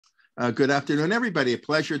Good afternoon, everybody. A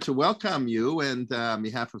pleasure to welcome you. And on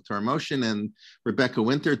behalf of Torah Motion and Rebecca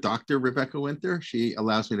Winter, Dr. Rebecca Winter, she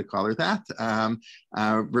allows me to call her that.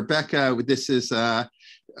 Rebecca, this is a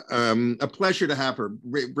pleasure to have her.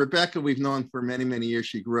 Rebecca, we've known for many, many years.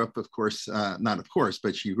 She grew up, of course, not of course,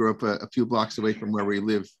 but she grew up a few blocks away from where we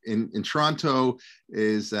live in Toronto.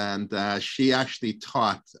 And she actually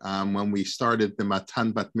taught when we started the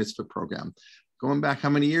Matan Bat Mitzvah program. Going back how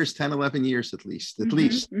many years? 10, 11 years at least.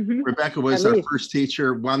 Rebecca was our first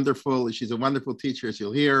teacher. Wonderful. She's a wonderful teacher, as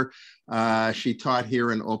you'll hear. She taught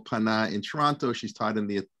here in Opana in Toronto. She's taught in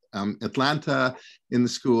the Atlanta in the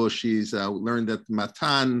school. She's learned at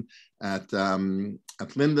Matan, at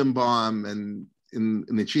Lindenbaum, and in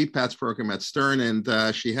the GPATS program at Stern.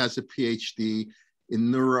 And she has a PhD in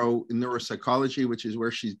neuropsychology, which is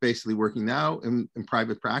where she's basically working now in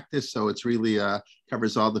private practice. So it's really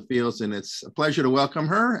covers all the fields, and it's a pleasure to welcome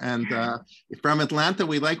her. And from Atlanta,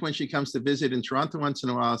 we like when she comes to visit in Toronto once in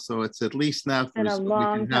a while. So it's at least now. It's been a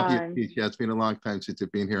long time. Yeah, it's been a long time since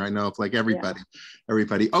you've been here. I know, of like everybody.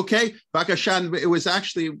 Okay, Bakashan, it was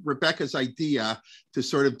actually Rebecca's idea to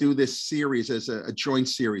sort of do this series as a joint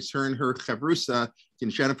series. Her and her chavrusa,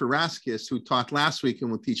 Jennifer Raskis, who taught last week and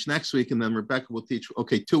will teach next week, and then Rebecca will teach.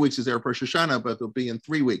 Okay, 2 weeks is Erev Rosh Hashanah, but it'll be in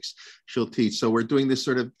 3 weeks she'll teach. So we're doing this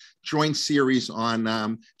sort of joint series on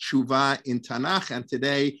Teshuva in Tanach, and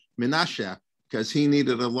today Menashe, because he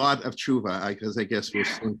needed a lot of Teshuva, because I guess we'll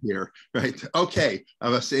soon hear, right? Okay, I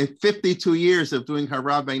was saying 52 years of doing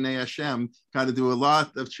Hara B'nai Hashem, got to do a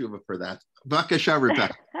lot of Teshuva for that. Bakasha,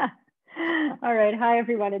 Rebecca. All right. Hi,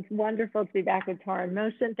 everyone. It's wonderful to be back with Torah in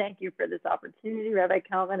Motion. Thank you for this opportunity, Rabbi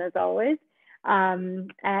Kalman, as always.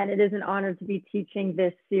 And it is an honor to be teaching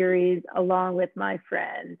this series along with my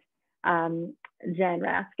friend, Jen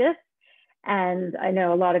Raskis. And I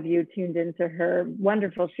know a lot of you tuned into her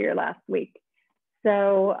wonderful shir last week.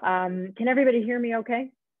 So can everybody hear me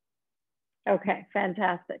okay? Okay,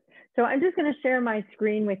 fantastic. So I'm just going to share my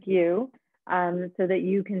screen with you so that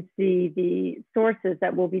you can see the sources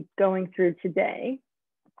that we'll be going through today.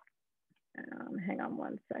 Hang on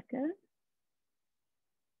one second.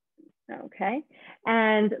 Okay,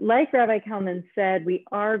 and like Rabbi Kalman said, we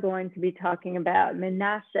are going to be talking about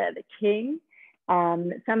Menashe, the king.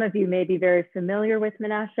 Some of you may be very familiar with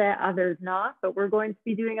Menashe, others not, but we're going to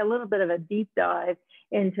be doing a little bit of a deep dive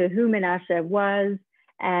into who Menashe was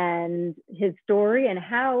and his story, and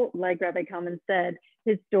how, like Rabbi Kalman said,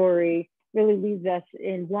 his story really leaves us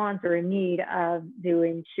in want or in need of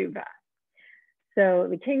doing Teshuva. So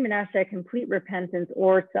the King Menashe, complete repentance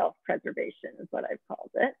or self-preservation is what I've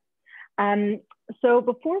called it. So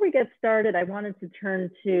before we get started, I wanted to turn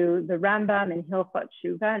to the Rambam in Hilchot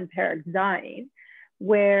Teshuva in Perek Zayin,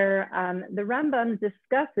 where the Rambam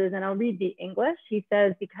discusses, and I'll read the English. He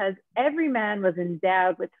says, because every man was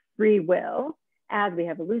endowed with free will, as we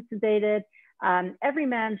have elucidated, every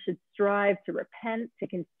man should strive to repent, to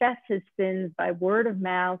confess his sins by word of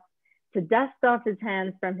mouth, to dust off his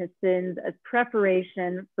hands from his sins as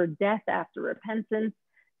preparation for death after repentance,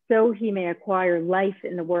 so he may acquire life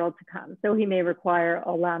in the world to come, so he may acquire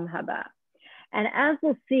Olam Haba. And as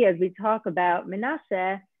we'll see as we talk about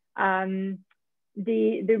Menashe,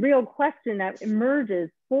 the real question that emerges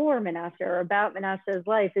for Menashe or about Menashe's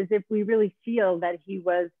life is if we really feel that he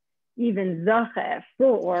was even Zacheh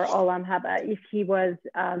for Olam Haba,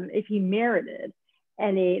 if he merited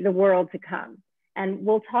the world to come. And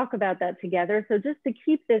we'll talk about that together. So just to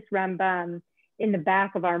keep this Rambam in the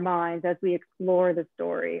back of our minds as we explore the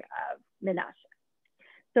story of Menashe.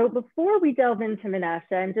 So before we delve into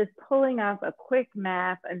Menashe, I'm just pulling up a quick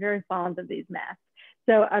map. I'm very fond of these maps.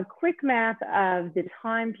 So a quick map of the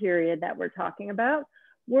time period that we're talking about.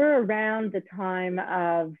 We're around the time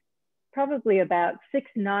of probably about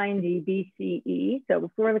 690 BCE, so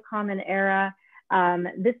before the Common Era.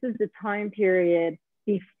 This is the time period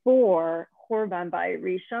before Churban Bayit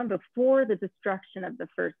Rishon, before the destruction of the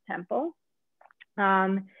first temple.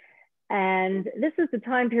 And this is the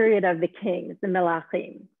time period of the kings, the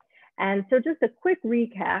Melachim. And so just a quick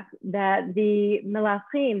recap that the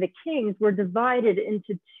Melachim, the kings, were divided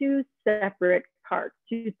into two separate parts,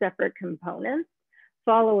 two separate components,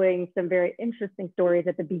 following some very interesting stories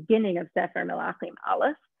at the beginning of Sefer Melachim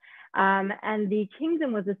Aleph. And the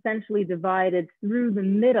kingdom was essentially divided through the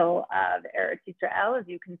middle of Eretz Yisrael, as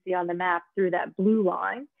you can see on the map through that blue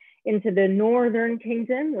line, into the northern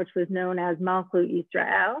kingdom, which was known as Malchut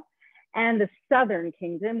Yisrael, and the southern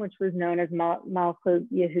kingdom, which was known as Malchut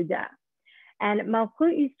Yehuda. And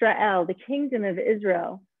Malchut Yisrael, the kingdom of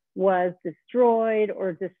Israel, was destroyed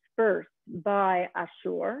or dispersed by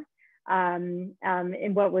Ashur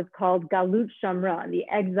in what was called Galut Shamron, the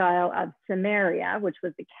exile of Samaria, which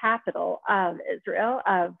was the capital of Israel,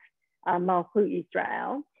 of Malchut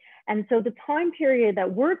Israel. And so the time period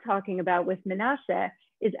that we're talking about with Manasseh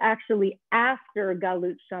is actually after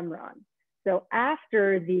Galut Shamron. So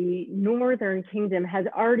after the northern kingdom has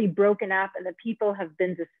already broken up and the people have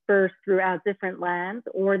been dispersed throughout different lands,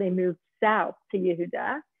 or they moved south to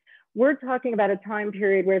Yehuda, we're talking about a time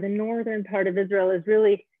period where the northern part of Israel is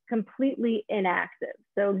really completely inactive.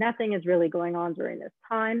 So nothing is really going on during this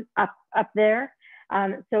time up there.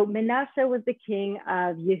 So Manasseh was the king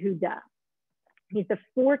of Yehuda. He's the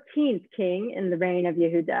 14th king in the reign of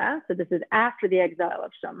Yehuda. So this is after the exile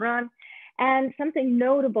of Shamron. And something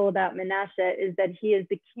notable about Manasseh is that he is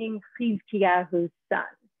the king Chizkiyahu's son.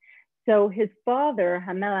 So his father,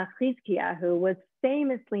 Hamelach Chizkiyahu, was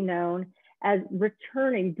famously known as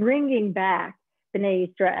returning, bringing back Bnei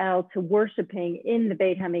Israel to worshiping in the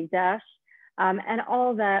Beit HaMikdash, and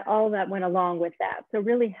all that went along with that. So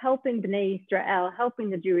really helping Bnei Israel, helping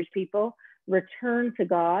the Jewish people return to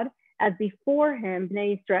God, as before him,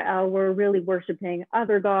 Bnei Israel were really worshiping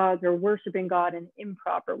other gods or worshiping God in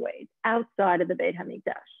improper ways outside of the Beit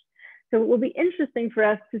HaMikdash. So it will be interesting for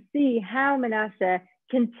us to see how Manasseh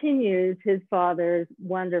continues his father's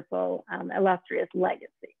wonderful, illustrious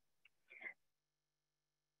legacy.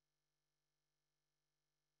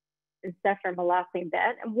 Is Sefer Malachim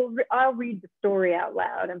Bet, and I'll read the story out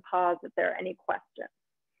loud and pause if there are any questions.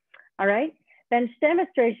 All right. Ben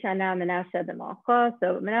Shtemestre Shana Manasseh b'Malcha.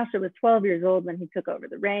 So Manasseh was 12 years old when he took over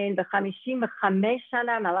the reign. B'Chamishim V'Chamesh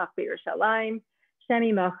Shana Malach b'Yerushalayim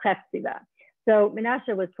Shemi Malchef Siva. So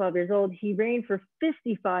Manasseh was 12 years old. He reigned for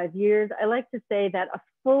 55 years. I like to say that a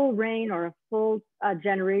full reign or a full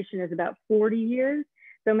generation is about 40 years.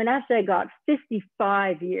 So Manasseh got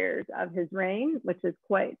 55 years of his reign, which is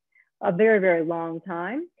quite a very, very long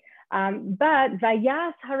time. But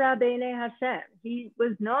Vayas hara b'nei Hashem, he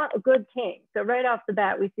was not a good king. So right off the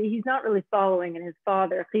bat, we see he's not really following in his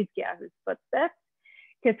father Chizkiyahu's footsteps.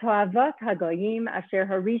 Ketoavot hagoyim asher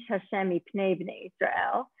harish Hashem mipnei b'nei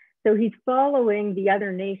Israel. So he's following the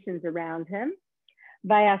other nations around him.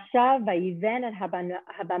 Vayashav vayiven et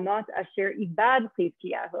habamot asher ibad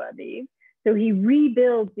Chizkiyahu aviv. So he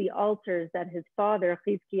rebuilds the altars that his father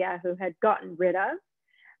Chizkiyahu had gotten rid of.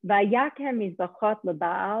 Vayakem mizbachot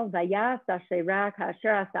lebaal, vayas asherah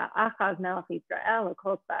kasher asa achaz melech Yisrael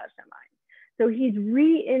lekol tzba'ah shamayim. So he's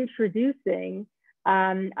reintroducing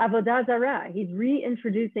avodah zarah. He's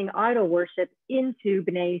reintroducing idol worship into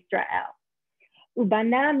Bnei Israel.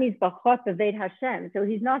 Ubana mizbachot b'Beit Hashem. So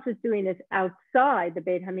he's not just doing this outside the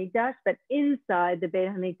Beit HaMikdash, but inside the Beit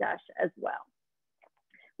HaMikdash as well.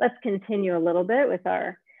 Let's continue a little bit with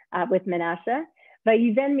with Manasseh. So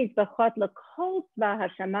he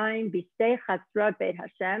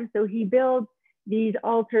builds these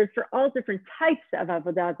altars for all different types of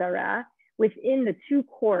avodah zarah within the two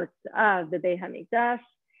courts of the Beit HaMikdash.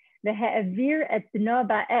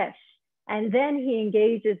 And then he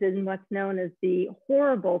engages in what's known as the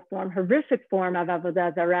horrific form of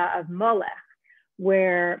avodah zarah of Molech,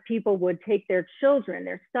 where people would take their children,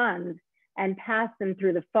 their sons, and pass them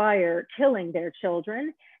through the fire, killing their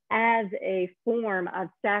children as a form of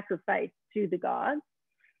sacrifice to the gods.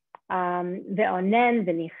 So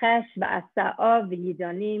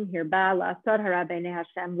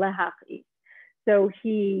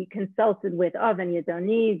he consulted with Av and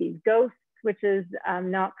Yidoni, these ghosts, which is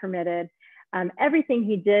not permitted. Everything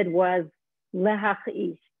he did was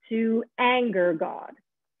lehachis, to anger God.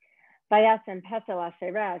 And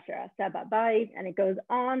it goes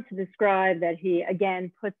on to describe that he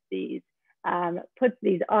again puts these idols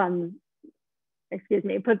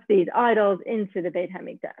into the Beit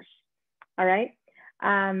HaMikdash. All right.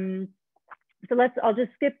 So I'll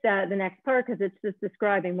just skip the next part because it's just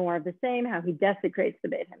describing more of the same, how he desecrates the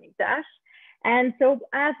Beit HaMikdash. And so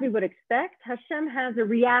as we would expect, Hashem has a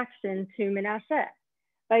reaction to Manasseh.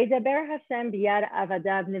 Vayidaber Hashem biyad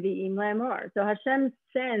avadav nevi'im le'amor. So Hashem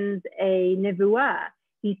sends a nevuah.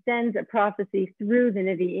 He sends a prophecy through the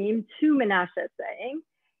Nevi'im to Manasseh saying,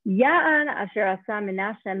 Ya'an asher asa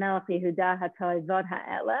Manasseh melech Yehuda ha'toivot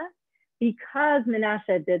ha'ela. Because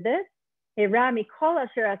Manasseh did this, hira mikol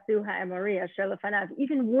asher asu ha'emori asher lefanav,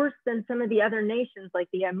 even worse than some of the other nations like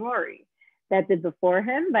the Amori that did before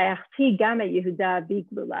him. Vayachti gam Yehuda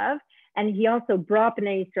biglulav. And he also brought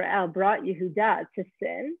Bnei Israel, brought Yehuda to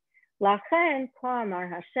sin. Lachen כה אמר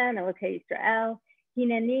Hashem Elokei Yisrael,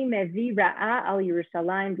 hineni mevi ra'a al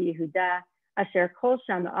Yerushalayim v'Yehuda, asher kol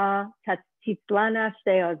sham'a titzlana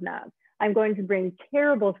shtei oznav. I'm going to bring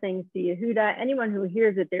terrible things to Yehuda. Anyone who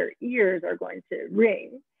hears it, their ears are going to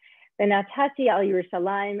ring. ונתתי על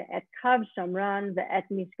ירושלים את קו שומרון ואת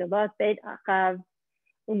משקלות בית אחאב,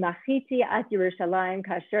 ומחיתי את ירושלים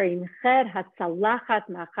כאשר ינחת הצלחת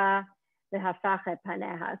מחה והפך את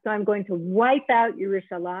פניה. So I'm going to wipe out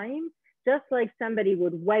Yerushalayim just like somebody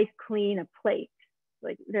would wipe clean a plate.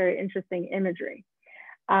 Like very interesting imagery.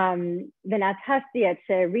 ונתתי את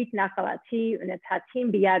שארית נחלתי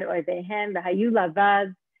ונתתים ביד אויביהם והיו לבז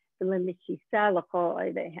ולמשיסה לכל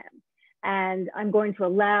אויביהם. And I'm going to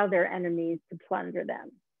allow their enemies to plunder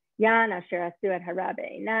them. Yan asher asu et hara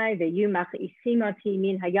be'enai ve'yu mach'isim oti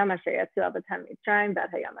min hayam asher yatzu avatam Mitzrayim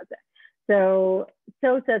v'ad hayam hazeh.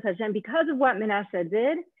 So says Hashem, because of what Manasseh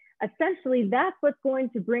did, essentially that's what's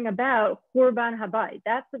going to bring about Churban Habayit.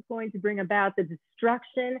 That's what's going to bring about the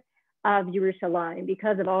destruction of Yerushalayim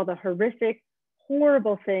because of all the horrific,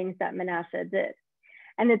 horrible things that Manasseh did.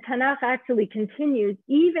 And the Tanakh actually continues,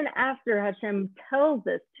 even after Hashem tells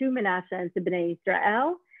this to Manasseh and to Bnei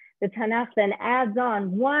Israel, the Tanakh then adds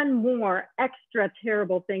on one more extra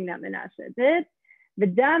terrible thing that Manasseh did.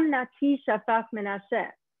 V'dam naki shafach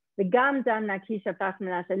Manasseh. The gam dam naki shafach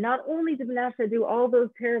Manasseh. Not only did Manasseh do all those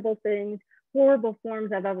terrible things, horrible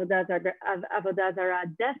forms of Avodah Zarah,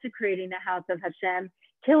 desecrating the house of Hashem,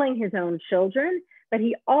 killing his own children, but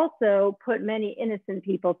he also put many innocent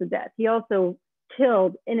people to death. He also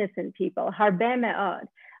killed innocent people. Harbe me'od.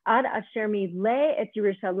 Ad asher mileh et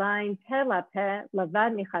Yerushalayim peh la peh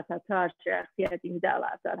lavad michatato asher achziat Yehuda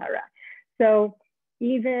la'asad hara. So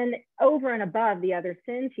even over and above the other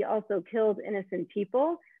sins, he also killed innocent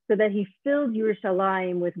people so that he filled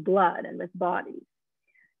Yerushalayim with blood and with bodies.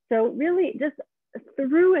 So really just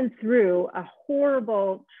through and through a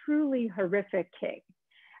horrible, truly horrific king.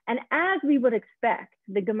 And as we would expect,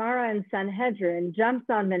 the Gemara in Sanhedrin jumps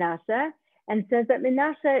on Manasseh and says that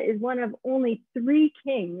Manasseh is one of only 3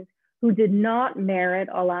 kings who did not merit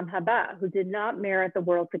Olam Haba, who did not merit the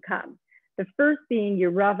world to come. The first being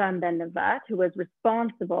Yeravam ben Nevat, who was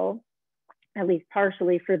responsible, at least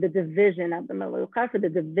partially, for the division of the Melucha, for the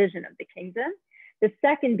division of the kingdom. The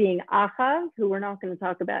second being Achav, who we're not going to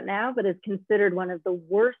talk about now, but is considered one of the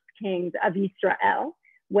worst kings of Israel.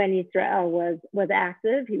 When Israel was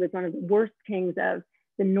active, he was one of the worst kings of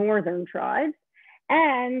the northern tribes.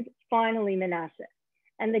 And finally, Manasseh.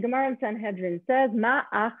 And the Gemara in Sanhedrin says, Ma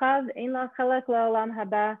Achav ein la chelek la'olam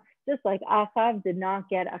haba. Just like Achav did not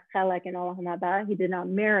get a chelek in olam haba, he did not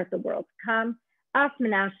merit the world to come. Af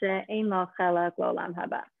Manasseh ein la chelek la'olam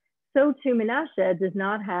haba. So too Manasseh does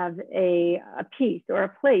not have a piece or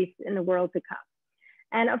a place in the world to come.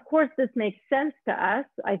 And of course, this makes sense to us,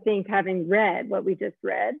 I think, having read what we just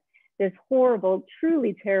read, this horrible,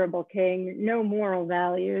 truly terrible king, no moral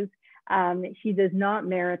values. He does not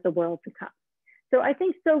merit the world to come. So I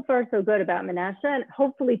think so far so good about Manasseh, and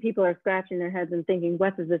hopefully people are scratching their heads and thinking,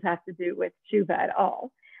 what does this have to do with Teshuva at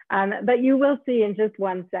all? But you will see in just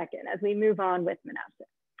one second as we move on with Manasseh.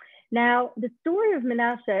 Now, the story of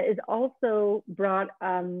Manasseh is also brought,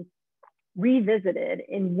 revisited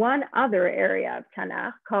in one other area of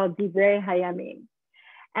Tanakh called Divrei Hayamim.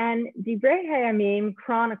 And Divrei Hayamim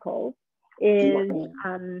Chronicles is,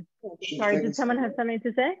 sorry, did someone have something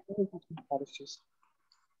to say?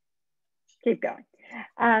 Keep going.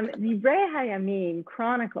 Divrei Hayamim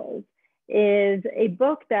Chronicles is a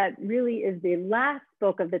book that really is the last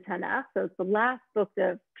book of the Tanakh. So it's the last book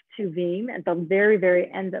of Ketuvim at the very, very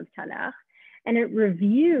end of Tanakh. And it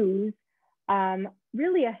reviews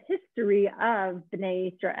really a history of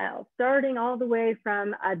Bnei Israel, starting all the way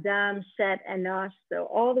from Adam, Shet, and Enosh, so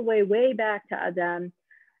all the way back to Adam,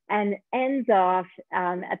 and ends off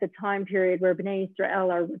at the time period where Bnei Israel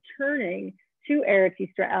are returning to Eretz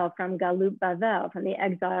Israel from Galut Bavel, from the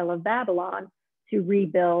exile of Babylon, to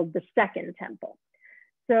rebuild the second temple.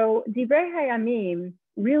 So Divrei Hayamim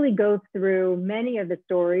really goes through many of the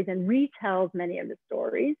stories and retells many of the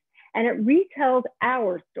stories, and it retells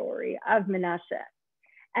our story of Manasseh.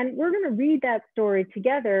 And we're going to read that story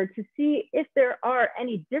together to see if there are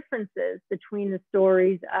any differences between the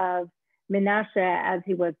stories of Manasseh as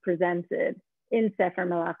he was presented in Sefer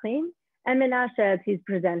Melachim and Manasseh as he's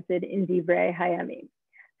presented in Divrei Hayamim.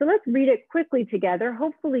 So let's read it quickly together.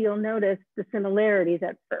 Hopefully you'll notice the similarities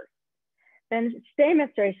at first. Then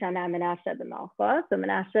Shtei Shana Manasseh b'Malcha. So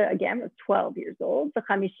Manasseh again was 12 years old.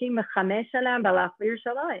 V'chamishim v'chamesh shana balach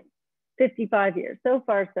v'Yerushalayim. 55 years. So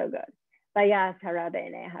far, so good. Vayas hara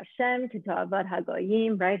b'nei Hashem k'to'avad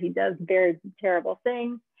hagoyim. Right? He does very terrible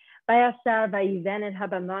things. Vayasar vayiven et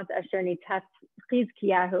habamot asher nitat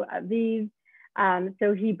Chizkiyahu aviv.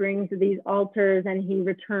 So he brings these altars and he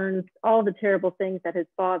returns all the terrible things that his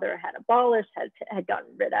father had abolished, had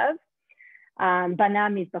gotten rid of. Bana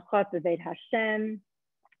mizbachot b'Beit Hashem.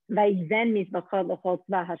 So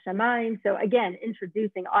again,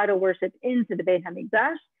 introducing idol worship into the Beit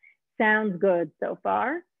HaMikdash sounds good so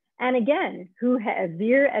far. And again, hu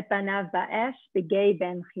ha'avir et banav ba'esh b'gei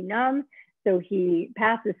ben chinam. So he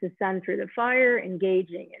passes his son through the fire,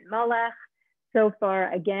 engaging in Molech. So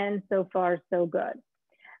far, again, so far, so good.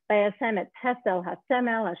 Vayasem et tesel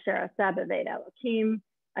hasemel asher asa b'veit Elokim.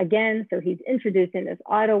 Again, so he's introducing this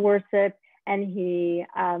idol worship, and he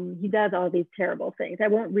does all these terrible things. I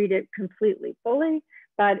won't read it completely fully,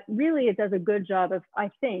 but really it does a good job of, I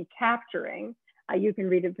think, capturing, you can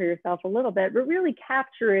read it for yourself a little bit, but really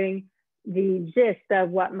capturing the gist of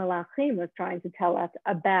what Malachim was trying to tell us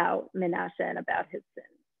about Menashe and about his sins.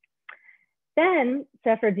 Then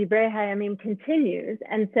Sefer Divrei Hayamim continues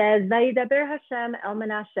and says, Vayidaber Hashem el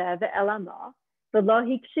Menashe ve'el Amo v'lo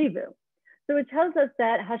hikshivu. So it tells us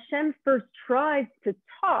that Hashem first tries to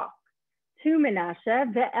talk to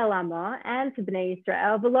Menashe ve'el Amo and to Bnei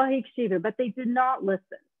Yisrael v'lo hikshivu, but they did not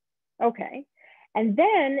listen. Okay. And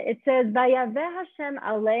then it says, Vayaveh Hashem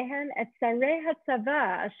alehen et sarei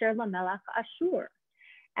hatzava asher lamelach Ashur.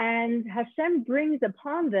 And Hashem brings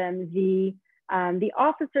upon them the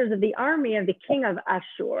officers of the army of the king of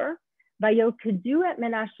Ashur, Vayokedu et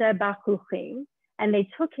Menashe bachuchim, and they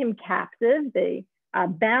took him captive. They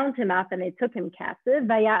bound him up and they took him captive.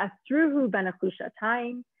 Vaya'asruhu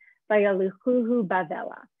banachushatayim, vayalichuhu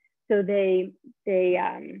bavela. So they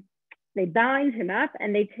bind him up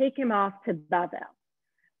and they take him off to Bavel.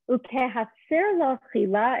 Ukehatser lo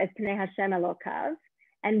chila et pnei Hashem elokav.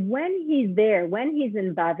 And when he's there, when he's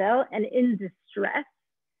in Bavel and in distress,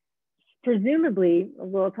 presumably,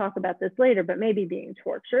 we'll talk about this later, but maybe being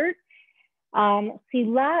tortured,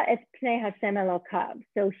 chila et pnei Hashem elokav.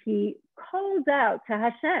 So he calls out to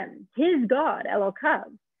Hashem, his God,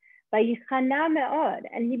 elokav, vayichana me'od,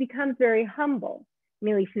 and he becomes very humble.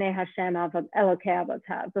 Milifnei Hashem Elokei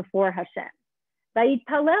Avotav, before Hashem.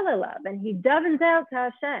 Vayitpalel elav, and he davens out to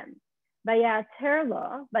Hashem. Vayater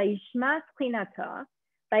lo, vayishmas chinata,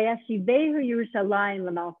 vayashivehu Yerushalayim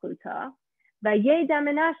lemalchuta, vayeda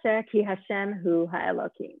Menashe ki Hashem hu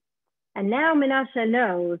ha'elokim. And now Menashe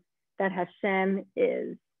knows that Hashem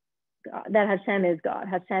is God, Hashem is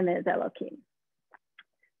Elokim.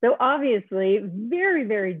 So obviously, very,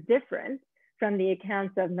 very different from the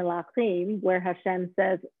accounts of Melachim, where Hashem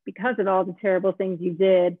says, because of all the terrible things you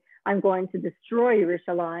did, I'm going to destroy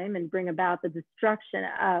Yerushalayim and bring about the destruction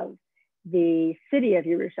of the city of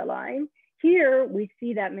Yerushalayim. Here we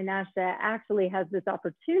see that Menashe actually has this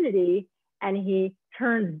opportunity and he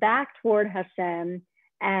turns back toward Hashem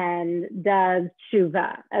and does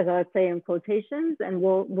tshuva, as I would say in quotations, and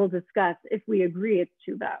we'll discuss if we agree it's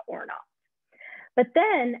tshuva or not. But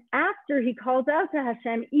then after he calls out to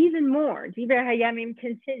Hashem even more, Divrei Hayamim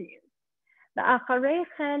continues.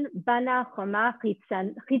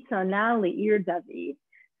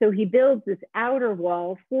 So he builds this outer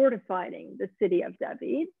wall fortifying the city of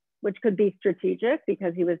David, which could be strategic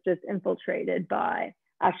because he was just infiltrated by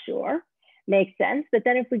Ashur. Makes sense. But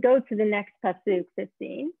then if we go to the next pasuk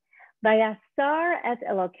 15, Vayasar et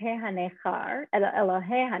Elokei hanechar,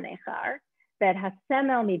 Bet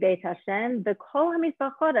hasemel mi Beit Hashem, the kol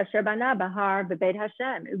hamizbachot asher bana bahar bebeit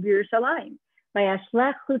Hashem u'Yerushalayim,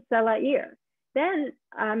 vayashlech chutza la'ir. Then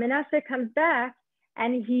Menashe comes back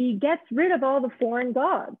and he gets rid of all the foreign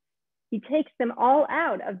gods. He takes them all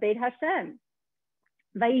out of Beit Hashem.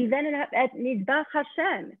 Vayiven et mizbach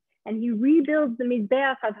Hashem, and he rebuilds the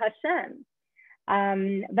mizbeach of Hashem.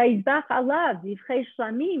 Vayizbach alav zivchei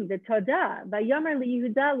shlamim v'todah, vayomer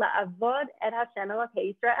liYehuda la'avod et Hashem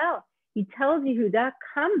Elokei Yisrael. He tells Yehuda,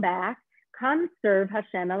 come back, come serve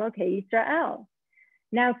Hashem Elokei Yisrael.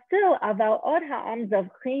 Now still, aval od ha'am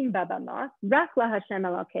zavchim babamos, rak la Hashem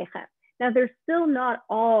Elokeichem. Now they're still not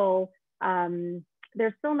all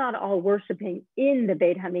worshiping in the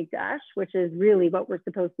Beit HaMikdash, which is really what we're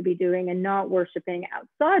supposed to be doing, and not worshiping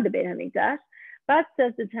outside the Beit HaMikdash. But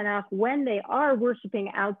says the Tanach, when they are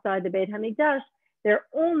worshiping outside the Beit HaMikdash, they're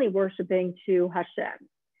only worshiping to Hashem.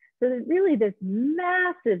 So there's really this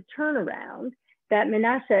massive turnaround that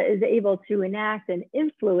Menashe is able to enact and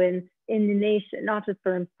influence in the nation, not just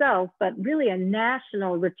for himself, but really a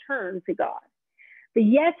national return to God. The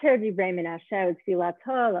Yeter Divrei Menashe Utfilato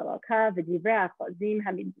Elokav V'Divrei Achozim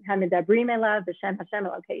Hamidabrim Elav V'Shem Hashem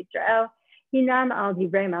Elokei Yisrael Hinam Al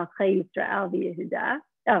Divrei Malchei Yisrael V'Yehuda.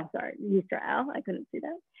 Oh, sorry, Yisrael. I couldn't see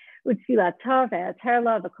that. Utfilato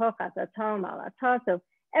V'Aterlo V'Kochasato Malato. So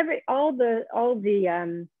all the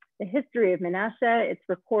history of Menashe, it's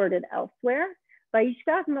recorded elsewhere.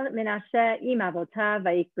 Vayishkat Menashe im avotav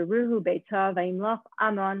vayikberuhu beitav vayimloch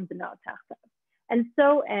Amon b'no tachtav. And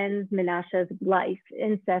so ends Menashe's life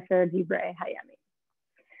in Sefer Divrei Hayamim.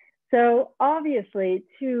 So obviously,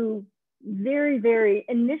 two very, very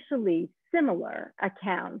initially similar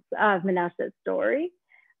accounts of Menashe's story,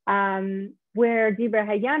 where Divrei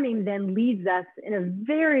Hayamim then leads us in a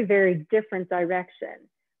very, very different direction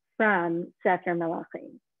from Sefer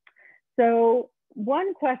Melachim. So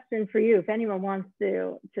one question for you, if anyone wants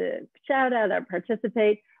to shout out or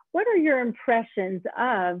participate, what are your impressions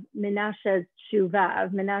of Menashe's Teshuva,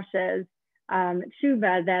 of Menashe's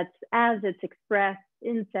Teshuva that's as it's expressed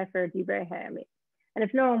in Sefer Divrei Hayamim? And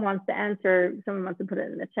if no one wants to answer, someone wants to put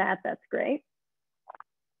it in the chat, that's great.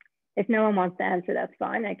 If no one wants to answer, that's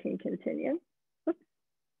fine. I can continue. Oops.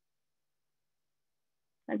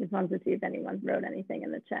 I just wanted to see if anyone wrote anything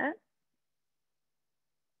in the chat.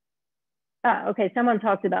 Okay, someone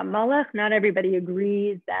talked about Molech. Not everybody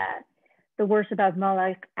agrees that the worship of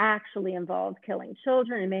Molech actually involved killing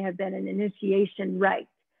children. It may have been an initiation rite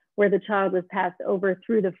where the child was passed over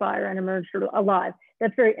through the fire and emerged alive.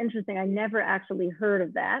 That's very interesting. I never actually heard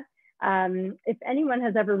of that. If anyone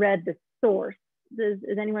has ever read The Source,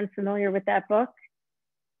 is anyone familiar with that book?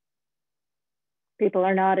 People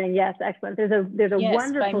are nodding. Yes, excellent. There's a yes,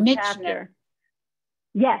 wonderful chapter.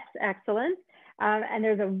 Yes, excellent. And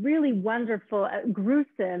there's a really wonderful,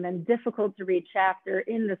 gruesome and difficult to read chapter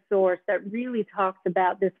in The Source that really talks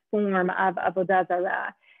about this form of Avodah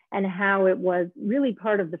Zarah and how it was really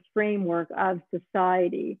part of the framework of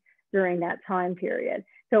society during that time period.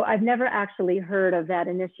 So I've never actually heard of that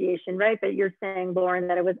initiation, right? But you're saying, Lauren,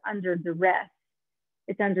 that it was under duress.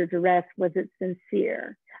 It's under duress. Was it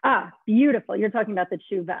sincere? Beautiful. You're talking about the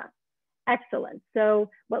Teshuva. Excellent. So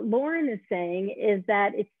what Lauren is saying is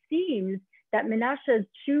that it seems that Menashe's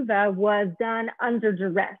Teshuva was done under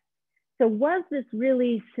duress. So was this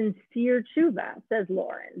really sincere Teshuva, says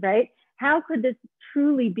Lauren, right? How could this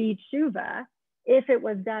truly be Teshuva if it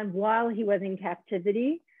was done while he was in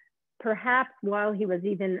captivity, perhaps while he was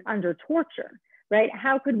even under torture, right?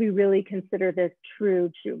 How could we really consider this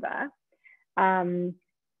true Teshuva?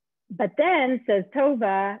 But then, says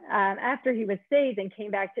Tova, after he was saved and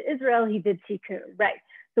came back to Israel, he did tikkun, right?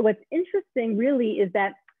 So what's interesting really is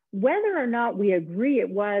that whether or not we agree it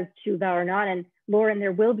was Teshuva or not, and Lauren,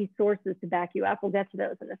 there will be sources to back you up. We'll get to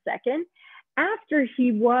those in a second. After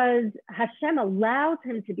Hashem allowed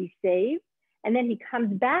him to be saved, and then he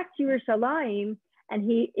comes back to Yerushalayim, and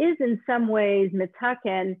he is in some ways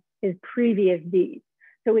mitaken his previous deeds.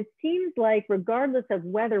 So it seems like regardless of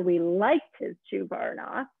whether we liked his Teshuva or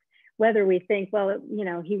not, whether we think, well, you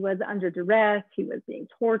know, he was under duress, he was being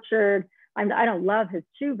tortured, I don't love his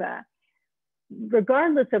Teshuva.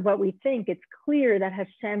 Regardless of what we think, it's clear that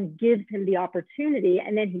Hashem gives him the opportunity,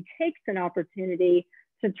 and then he takes an opportunity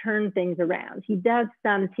to turn things around. He does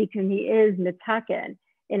some tikkun, he is mitaken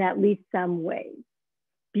in at least some ways.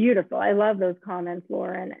 Beautiful. I love those comments,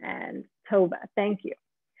 Lauren and Tova. Thank you.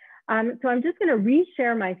 So I'm just going to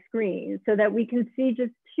reshare my screen so that we can see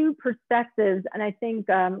just two perspectives. And I think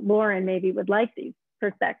Lauren maybe would like these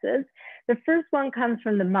perspectives. The first one comes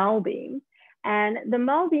from the Malbim. And the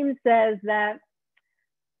Malbim says that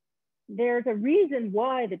there's a reason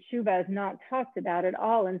why the Teshuva is not talked about at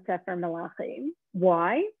all in Sefer Melachim.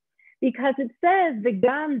 Why? Because it says,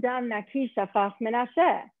 V'gam dam naki shafach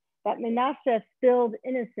Menashe, that Menashe spilled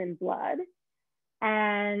innocent blood,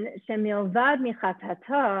 and shemilvad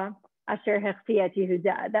michatata asher hechti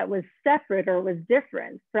Yehuda, that was separate or was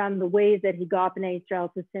different from the ways that he got Bnei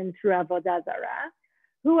Israel to sin through Avodah Zarah.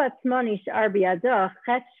 Hu atzmo nishar biyado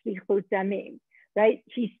chet shvichut damim, right?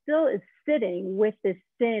 He still is sitting with the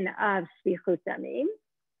sin of shvichut damim.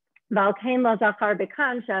 V'al kein lo zachar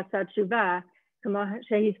bekan she'asa teshuva k'mo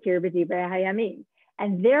shehizkir b'divrei hayamim.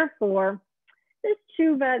 And therefore, this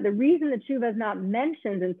Teshuva, the reason the Teshuva is not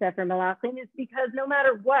mentioned in Sefer Melachim is because no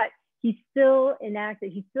matter what, he still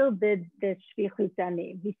enacted, he still did this shvichut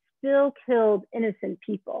damim. He still killed innocent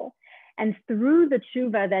people. And through the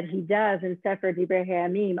Teshuva that he does in Sefer Divrei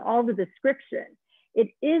Hayamim, all the description, it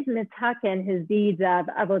is mitaken his deeds of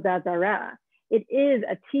Avodah Zarah. It is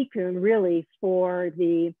a tikkun really for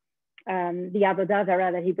the Avodah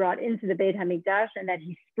Zarah that he brought into the Beit HaMikdash and that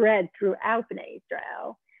he spread throughout Bnei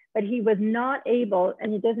Israel. But he was not able,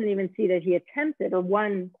 and he doesn't even see that he attempted, or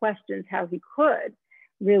one questions how he could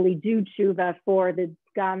really do Teshuva for the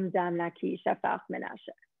Gam Dam Naki Shafach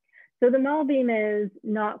Menashe. So the Malbim is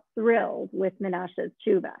not thrilled with Menashe's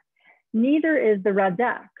Teshuva. Neither is the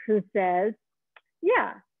Radak, who says,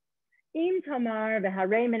 yeah, Im Tamar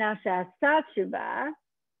v'harei Menashe asa Teshuva,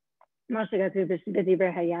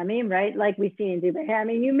 right? Like we see in Divrei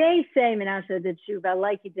Hayamim, you may say Menashe did Teshuva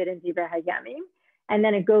like he did in Divrei Hayamim, and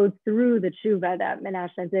then it goes through the Teshuva that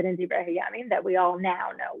Menashe did in Divrei Hayamim that we all now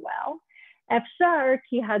know well. Efshar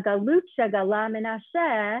ki hagalut shagala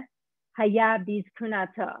Menashe haya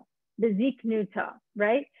bizkunata, beziknuta,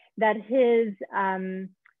 right? That his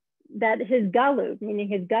galut, meaning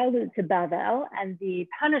his galut to Bavel, and the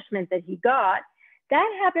punishment that he got,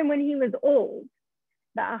 that happened when he was old.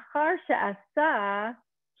 Ba'achar she'asa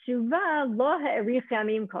tshuva lo ha'erich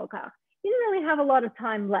yamim kol kach. He didn't really have a lot of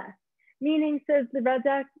time left. Meaning, says the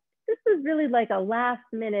Radak, this is really like a last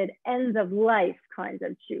minute, ends of life kind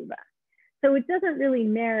of tshuva. So it doesn't really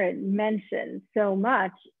merit mention so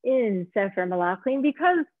much in Sefer Malachim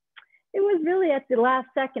because it was really at the last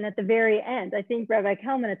second, at the very end. I think Rabbi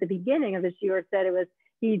Kalman at the beginning of the shiur said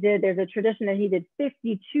there's a tradition that he did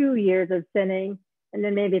 52 years of sinning, and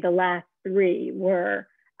then maybe the last 3 were,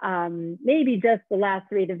 maybe just the last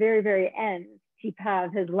 3, the very, very end, tipa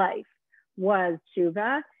of his life was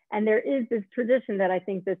tshuva. And there is this tradition that I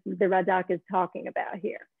think the Radak is talking about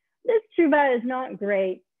here. This tshuva is not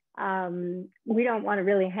great. We don't want to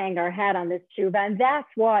really hang our hat on this tshuva, and that's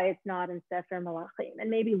why it's not in Sefer Malachim. And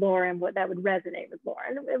maybe Lauren, that would resonate with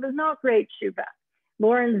Lauren. It was not great tshuva.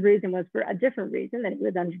 Lauren's reason was for a different reason, that he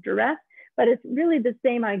was under duress, but it's really the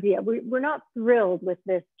same idea. We're not thrilled with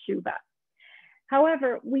this tshuva.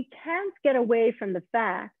 However, we can't get away from the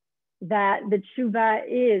fact that the tshuva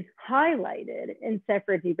is highlighted in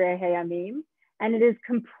Sefer Divrei Hayamim, and it is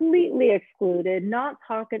completely excluded, not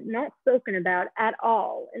spoken about at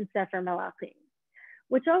all in Sefer Malachim,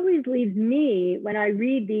 which always leaves me, when I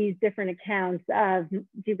read these different accounts of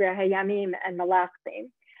Divrei Hayamim and Malachim,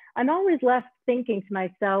 I'm always left thinking to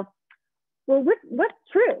myself, well, what's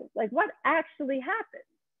true? Like, what actually happened?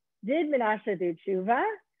 Did Menashe do tshuva,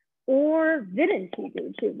 or didn't he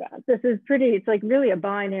do tshuva? It's like really a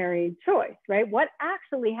binary choice, right? What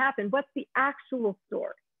actually happened? What's the actual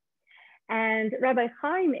story? And Rabbi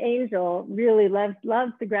Chaim Angel really loves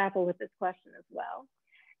to grapple with this question as well.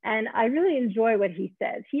 And I really enjoy what he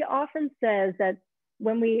says. He often says that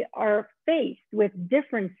when we are faced with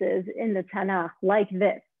differences in the Tanach like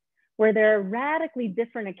this, where there are radically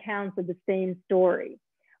different accounts of the same story,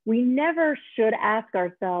 we never should ask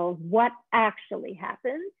ourselves what actually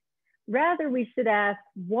happened. Rather, we should ask,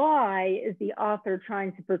 why is the author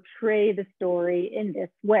trying to portray the story in this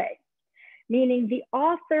way? Meaning the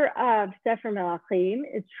author of Sefer Melachim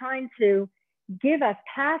is trying to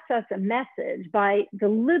pass us a message by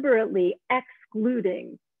deliberately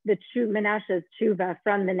excluding the Menashe's tshuva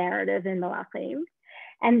from the narrative in Melachim.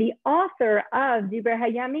 And the author of Divrei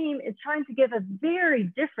Hayamim is trying to give a very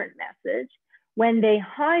different message when they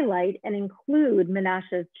highlight and include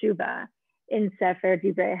Menashe's tshuva in Sefer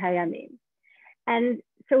Divrei Hayamim. And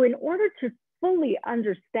so in order to fully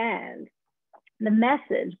understand the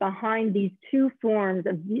message behind these 2 forms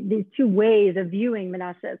of these 2 ways of viewing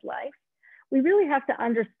Menashe's life, we really have to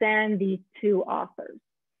understand these 2 authors.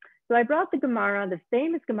 So I brought the Gemara, the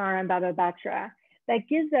famous Gemara in Baba Batra, that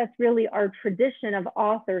gives us really our tradition of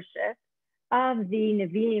authorship of the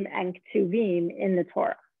Nevi'im and Ketuvim in the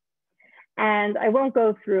Torah. And I won't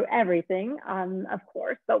go through everything, of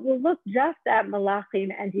course, but we'll look just at Malachim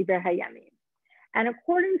and Divrei Hayamim. And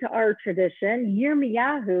according to our tradition,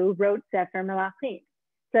 Yirmiyahu wrote Sefer Malachim. It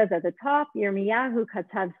says at the top, Yirmiyahu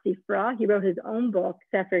Katav Sifra, he wrote his own book,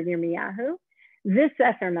 Sefer Yirmiyahu, this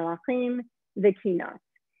Sefer Malachim, the Kinot.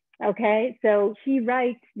 Okay, so he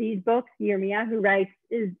writes these books, Yirmiyahu writes,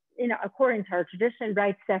 according to our tradition,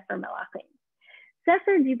 writes Sefer Malachim.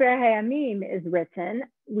 Sefer Divrei Hayamim is written,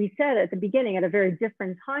 we said at the beginning, at a very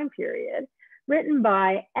different time period, written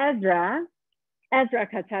by Ezra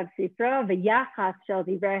Katav Sifra, v'yachas shel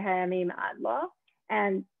Divrei Hayamim adlo,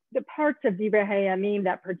 and the parts of Divrei Hayamim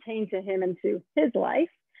that pertain to him and to his life,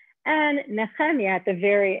 and Nehemiah at the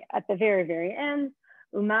very, very end,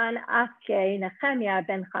 Uman Aske Nehemiah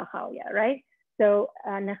ben Chachalia, right? So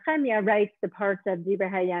Nehemiah writes the parts of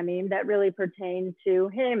Divrei Hayamim that really pertain to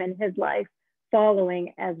him and his life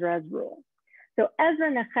following Ezra's rule. So Ezra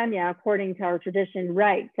and Nehemiah, according to our tradition,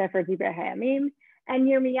 write Sefer Divrei Hayamim, and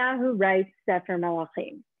Yirmiyahu writes Sefer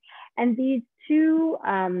Malachim. And these two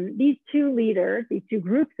leaders, these 2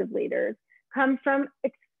 groups of leaders, come from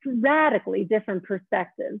radically different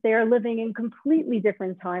perspectives. They are living in completely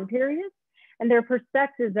different time periods, and their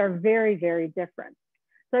perspectives are very, very different.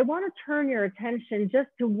 So I want to turn your attention just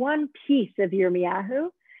to one piece of Yirmiyahu,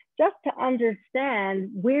 just to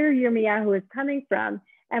understand where Yirmiyahu is coming from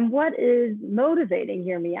and what is motivating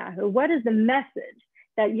Yirmiyahu. What is the message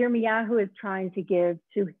that Yirmiyahu is trying to give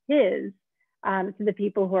to the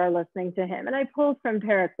people who are listening to him? And I pulled from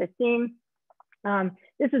Perek 15.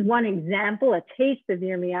 This is one example, a taste of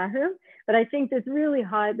Yirmiyahu, but I think this really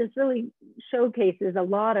showcases a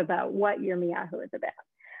lot about what Yirmiyahu is about.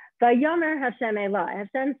 Vayomer Hashem Elai,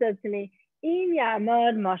 Hashem says to me, Im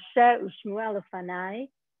ya'amod Moshe u'Shmuel u'fanai,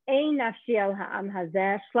 Ein nafshi al ha'am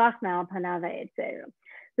hazeh, shlach ma'al panav ha'etzeru.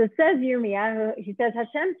 So says Yirmiyahu, he says,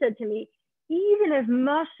 Hashem said to me, even if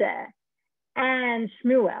Moshe and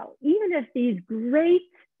Shmuel, even if these great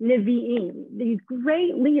Nevi'im, these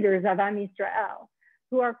great leaders of Am Yisrael,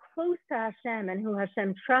 who are close to Hashem and who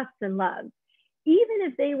Hashem trusts and loves, even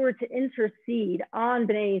if they were to intercede on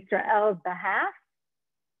Bnei Yisrael's behalf,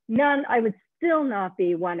 I would still not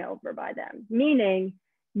be won over by them. Meaning,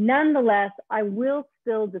 nonetheless, I will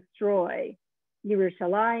still destroy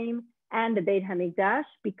Yerushalayim and the Beit HaMikdash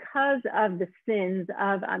because of the sins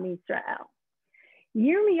of Am Yisrael.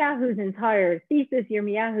 Yirmiyahu's entire thesis,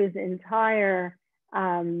 Yirmiyahu's entire,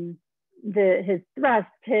 his thrust,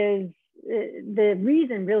 the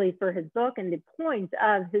reason really for his book and the point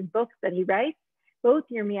of his books that he writes, both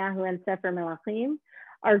Yirmiyahu and Sefer Melachim,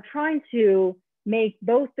 are trying to make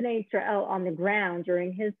both Bnei Israel on the ground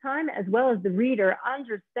during his time, as well as the reader,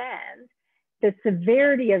 understand the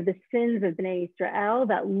severity of the sins of Bnei Israel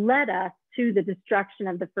that led us to the destruction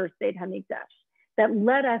of the first Beit HaMikdash, that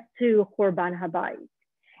led us to Churban Habayit.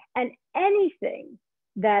 And anything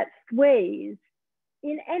that sways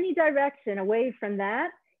in any direction away from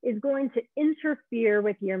that is going to interfere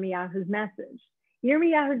with Yirmiyahu's message.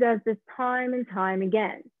 Yirmiyahu does this time and time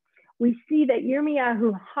again. We see that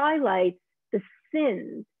Yirmiyahu highlights the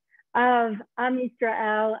sins of Am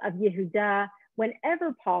Yisrael, of Yehudah,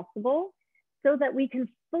 whenever possible, so that we can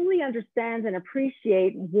fully understand and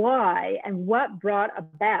appreciate why and what brought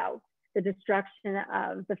about the destruction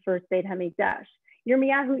of the first Beit HaMikdash.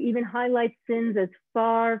 Yirmiyahu even highlights sins as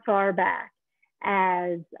far, far back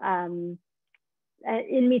as in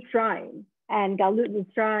Mitzrayim and Galut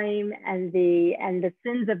Mitzrayim and the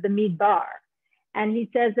sins of the Midbar. And he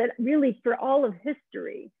says that really for all of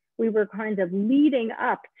history, we were kind of leading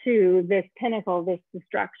up to this pinnacle, this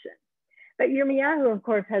destruction. But Yirmiyahu, of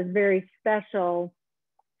course, has very special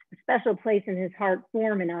place in his heart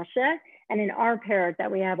for Menashe. And in our parak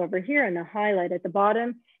that we have over here in the highlight at the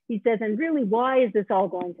bottom, he says, and really, why is this all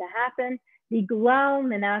going to happen? Biglal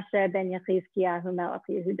Menashe ben Yechizkiyahu melech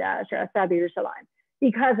Yehudah asher asa b'Yerushalayim.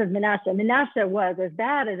 Because of Menashe. Menashe was, as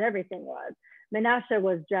bad as everything was, Menashe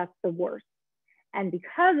was just the worst. And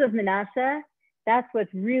because of Menashe, that's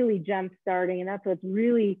what's really jump-starting and that's what's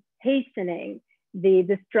really hastening the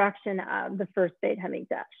destruction of the first Beit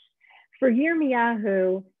HaMikdash. For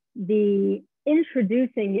Yirmiyahu, the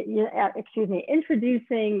introducing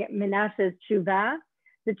Menashe's Teshuva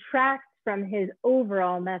detracts from his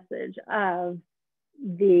overall message of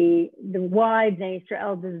the why Bnei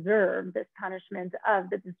Israel deserve this punishment of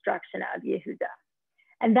the destruction of Yehudah.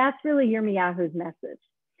 And that's really Yirmiyahu's message.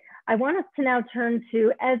 I want us to now turn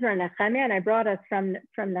to Ezra and Nehemiah, and I brought us from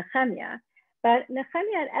Nehemiah. But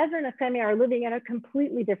Nehemiah and Ezra and Nehemiah are living at a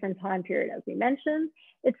completely different time period, as we mentioned.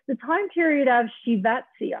 It's the time period of Shivat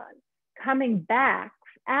Zion, coming back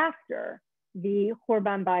after the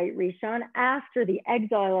Churban Bayit Rishon, after the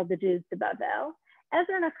exile of the Jews to Babel.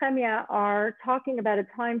 Ezra and Nehemiah are talking about a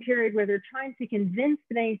time period where they're trying to convince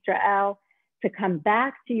Bnei Israel to come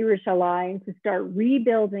back to Yerushalayim, to start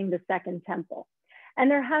rebuilding the second temple. And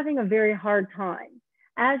they're having a very hard time.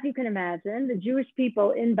 As you can imagine, the Jewish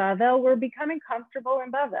people in Bavel were becoming comfortable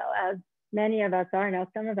in Bavel, as many of us are. Now,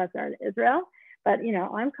 some of us are in Israel, but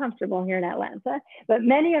I'm comfortable here in Atlanta. But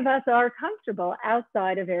many of us are comfortable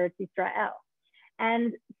outside of Eretz Yisrael.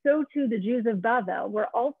 And so too the Jews of Bavel were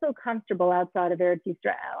also comfortable outside of Eretz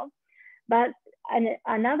Yisrael. But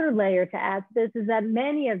another layer to add to this is that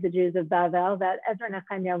many of the Jews of Bavel that Ezra and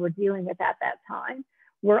Nehemiah were dealing with at that time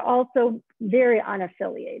were also very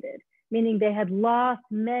unaffiliated, meaning they had lost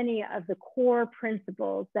many of the core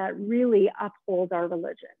principles that really uphold our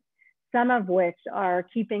religion, some of which are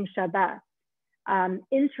keeping Shabbat,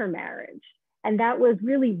 intermarriage, and that was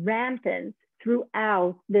really rampant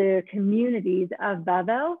throughout the communities of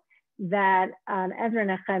Bavel that Ezra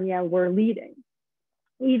and Nehemiah were leading.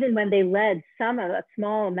 Even when they led a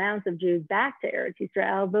small amounts of Jews back to Eretz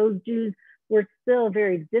Yisrael, those Jews were still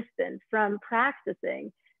very distant from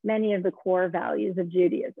practicing many of the core values of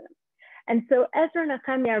Judaism. And so Ezra and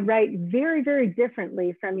Nehemiah write very, very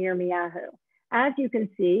differently from Yirmiyahu. As you can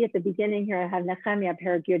see at the beginning here, I have Nehemiah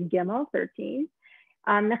Perek Yud Gimel 13.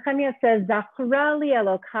 Nehemiah says, Zachra li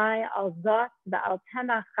Elokai al zot va'al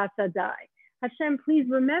temach chasadai. Hashem, please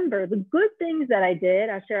remember the good things that I did.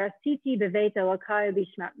 Asher asiti beveit Elokai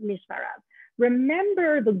mishmarav.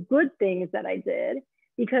 Remember the good things that I did,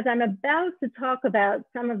 because I'm about to talk about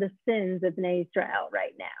some of the sins of Bnei Israel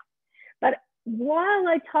right now. But while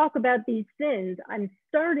I talk about these sins, I'm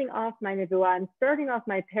starting off my nevuah, I'm starting off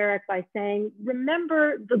my parak by saying,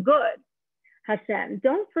 remember the good, Hashem.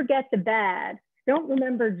 Don't forget the bad, Don't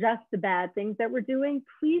remember just the bad things that we're doing.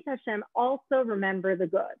 Please, Hashem, also remember the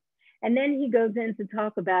good. And then he goes in to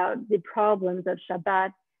talk about the problems of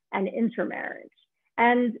Shabbat and intermarriage.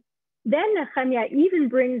 And then Nehemiah even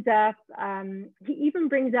brings up,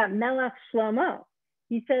 Melech Shlomo.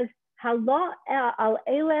 He says, Halo al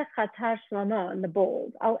elech chatash Shlomo in the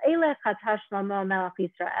bold. Al elech chatash Shlomo melech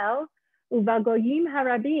Yisrael, uvagoyim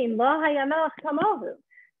harabim lo haya melech kamohu.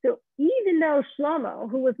 So even though Shlomo,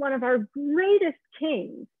 who was one of our greatest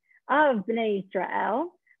kings of Bnei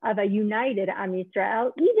Israel, of a united Am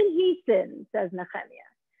Yisrael, even he sinned, says Nehemiah.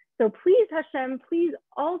 So please, Hashem, please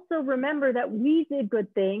also remember that we did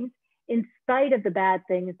good things in spite of the bad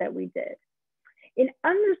things that we did. In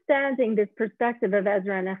understanding this perspective of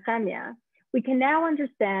Ezra and Nehemiah, we can now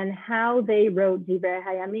understand how they wrote Divrei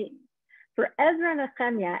Hayamim. For Ezra and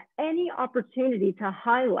Nehemiah, any opportunity to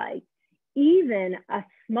highlight even a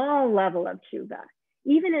small level of tshuva,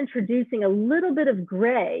 even introducing a little bit of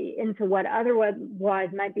gray into what otherwise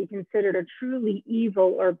might be considered a truly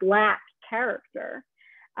evil or black character,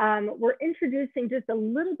 we're introducing just a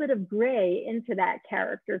little bit of gray into that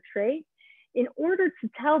character trait in order to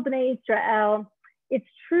tell Bnei Israel, it's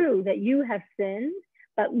true that you have sinned,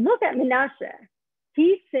 but look at Menashe.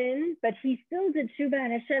 He sinned, but he still did tshuva,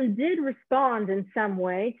 and Hashem did respond in some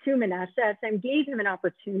way to Menashe. Hashem gave him an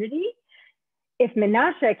opportunity. If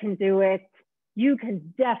Menashe can do it, you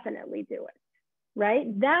can definitely do it,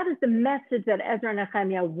 right? That is the message that Ezra and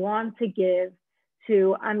Nehemiah want to give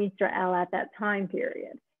to Am Yisrael at that time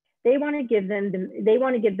period. They want to give them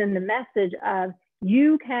the message of,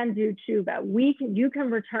 you can do tshuva, you can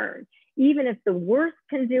return. Even if the worst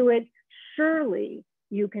can do it, surely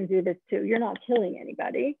you can do this too. You're not killing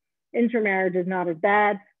anybody. Intermarriage is not as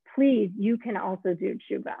bad. Please, you can also do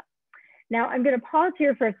tshuva. Now I'm going to pause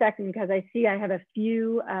here for a second because I see I have a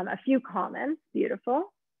few comments.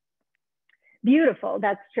 Beautiful.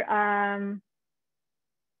 That's true.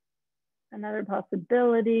 Another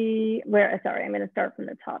possibility sorry, I'm going to start from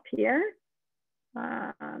the top here.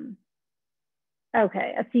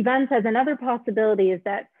 Okay, Sivan says another possibility is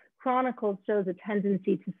that Chronicles shows a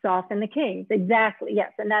tendency to soften the kings. Exactly,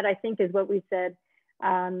 yes, and that I think is what we said.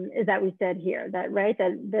 Is that we said here that right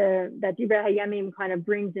that Divrei Hayamim kind of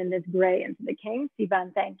brings in this gray into the king.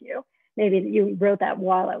 Sivan, thank you. Maybe you wrote that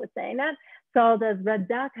while I was saying that. So does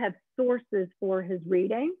Radak have sources for his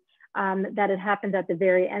reading that it happened at the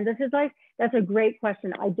very end of his life? That's a great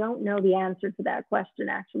question. I don't know the answer to that question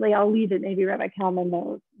actually. I'll leave it. Maybe Rabbi Kalman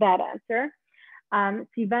knows that answer.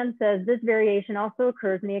 Sivan says this variation also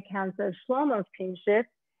occurs in the accounts of Shlomo's kingship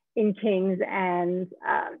in Kings and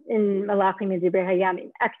in Malachim and Divrei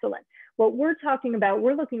Hayamim. Excellent. What we're talking about,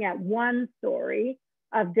 we're looking at one story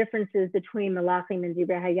of differences between Malachim and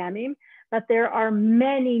Divrei Hayamim, but there are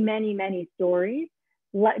many, many, many stories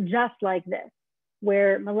just like this,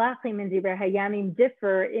 where Malachim and Divrei Hayamim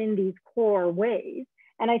differ in these core ways.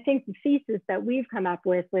 And I think the thesis that we've come up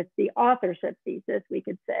with the authorship thesis, we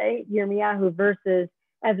could say, Yirmiyahu versus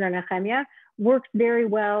Ezra and Nehemiah, works very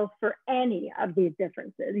well for any of these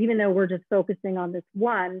differences, even though we're just focusing on this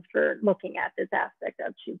one for looking at this aspect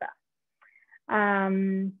of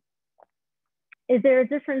tshuva. Is there a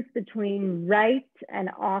difference between right and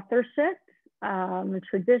authorship?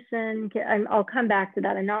 Tradition, I'll come back to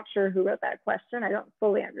that. I'm not sure who wrote that question. I don't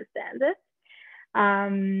fully understand it.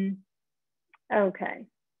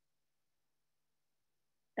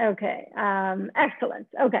 Okay, excellent.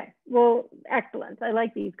 Okay, well, excellent. I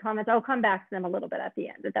like these comments. I'll come back to them a little bit at the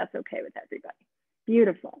end, if that's okay with everybody.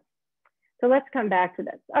 Beautiful. So let's come back to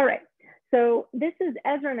this. All right, so this is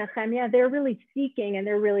Ezra and Nehemiah. They're really seeking and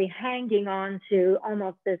they're really hanging on to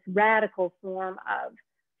almost this radical form of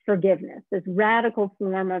forgiveness, this radical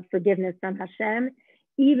form of forgiveness from Hashem,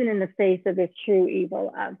 even in the face of this true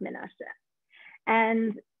evil of Menashe.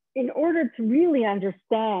 And in order to really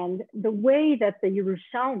understand the way that the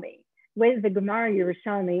Gemara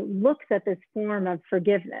Yerushalmi looks at this form of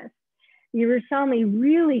forgiveness, Yerushalmi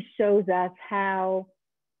really shows us how,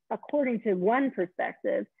 according to one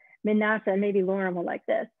perspective, Menashe, and maybe Lauren will like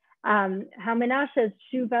this, how Menashe's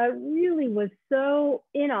tshuva really was so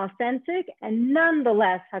inauthentic, and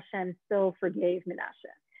nonetheless Hashem still forgave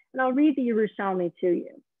Menashe. And I'll read the Yerushalmi to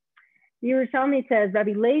you. The Yerushalmi says,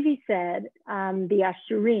 Rabbi Levi said, the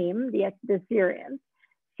Ashurim, the Syrians,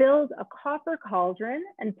 filled a copper cauldron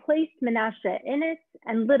and placed Menashe in it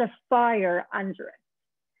and lit a fire under it.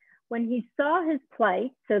 When he saw his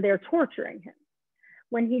plight, so they're torturing him.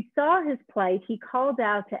 When he saw his plight, he called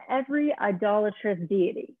out to every idolatrous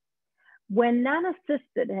deity. When none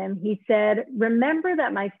assisted him, he said, remember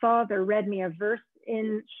that my father read me a verse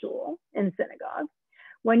in shul, in synagogue,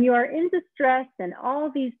 When you are in distress and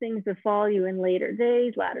all these things befall you in latter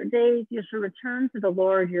days, you shall return to the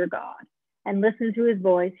Lord your God and listen to his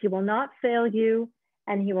voice. He will not fail you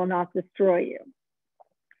and he will not destroy you.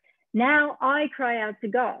 Now I cry out to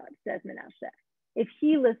God, says Manasseh. If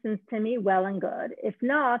he listens to me, well and good. If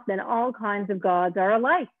not, then all kinds of gods are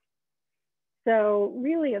alike. So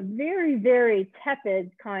really a very, very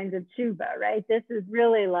tepid kind of tshuva, right? This is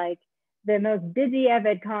really like the most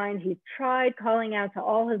b'diavad kind. He's tried calling out to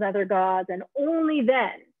all his other gods, and only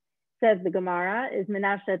then, says the Gemara, is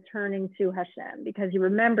Manasseh turning to Hashem, because he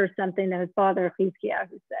remembers something that his father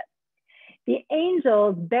Chizkiyahu said. The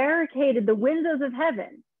angels barricaded the windows of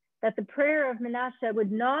heaven that the prayer of Manasseh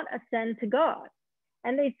would not ascend to God.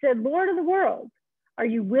 And they said, Lord of the world, are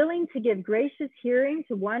you willing to give gracious hearing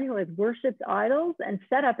to one who has worshipped idols and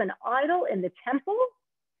set up an idol in the temple?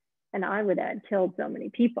 And I would add, killed so many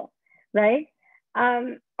people, right?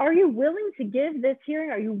 Are you willing to give this hearing?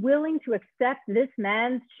 Are you willing to accept this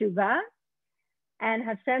man's tshuva? And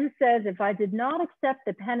Hashem says, if I did not accept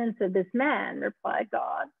the penance of this man, replied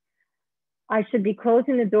God, I should be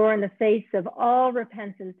closing the door in the face of all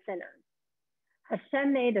repentant sinners.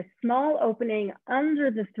 Hashem made a small opening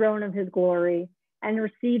under the throne of his glory and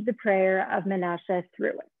received the prayer of Manasseh through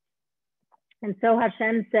it. And so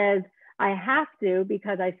Hashem says, I have to,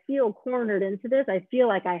 because I feel cornered into this, I feel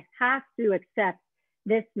like I have to accept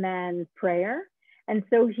this man's prayer. And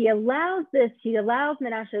so he allows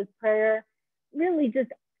Manasseh's prayer really just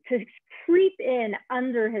to creep in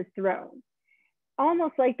under his throne.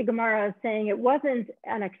 Almost like the Gemara is saying, it wasn't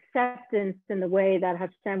an acceptance in the way that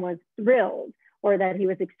Hashem was thrilled or that he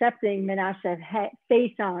was accepting Manasseh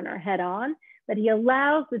face on or head on, but he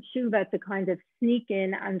allows the tshuva to kind of sneak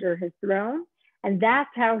in under his throne. And that's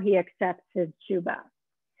how he accepts his tshuva.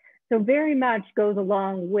 So very much goes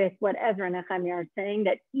along with what Ezra and Nehemiah are saying,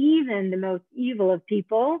 that even the most evil of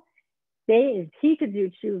people, if he could do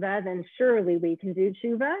tshuva, then surely we can do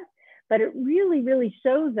tshuva. But it really, really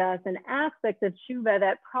shows us an aspect of tshuva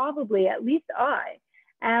that probably, at least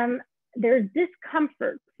there's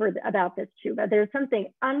discomfort about this tshuva. There's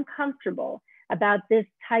something uncomfortable about this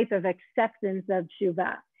type of acceptance of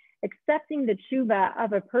tshuva. Accepting the tshuva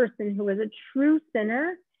of a person who is a true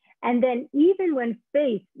sinner, and then even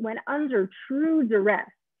when under true duress,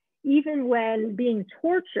 even when being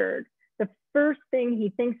tortured, the first thing he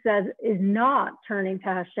thinks of is not turning to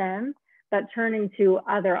Hashem, but turning to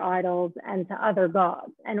other idols and to other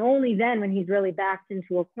gods. And only then, when he's really backed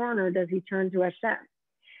into a corner, does he turn to Hashem.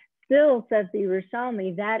 Still, says the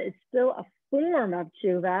Yerushalmi, that is still a form of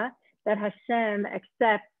tshuva that Hashem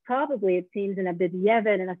accepts, probably it seems in a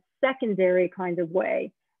b'diavad, in a secondary kind of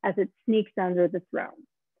way, as it sneaks under the throne.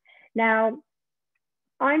 Now,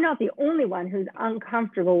 I'm not the only one who's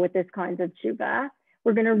uncomfortable with this kind of tshuva.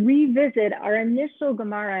 We're going to revisit our initial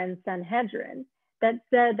Gemara in Sanhedrin that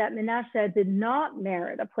said that Manasseh did not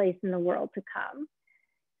merit a place in the world to come.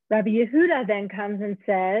 Rabbi Yehuda then comes and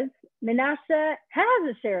says, Manasseh has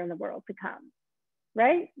a share in the world to come,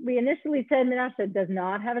 right? We initially said Manasseh does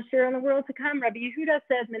not have a share in the world to come. Rabbi Yehuda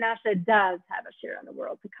says Manasseh does have a share in the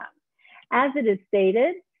world to come. As it is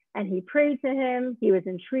stated, and he prayed to him, he was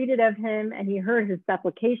entreated of him, and he heard his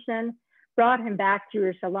supplication, brought him back to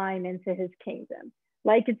Yerushalayim into his kingdom,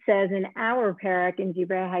 like it says in our parak in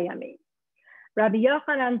Divrei Hayamim. Rabbi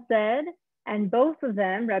Yochanan said, and both of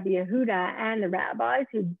them, Rabbi Yehuda and the rabbis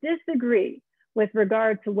who disagree with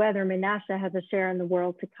regard to whether Manasseh has a share in the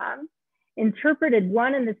world to come, interpreted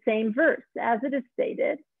one and the same verse, as it is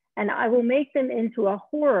stated, and I will make them into a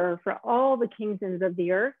horror for all the kingdoms of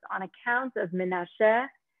the earth on account of Manasseh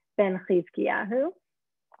ben Chizkiyahu.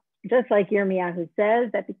 Just like Yirmiyahu says,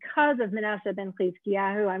 that because of Manasseh ben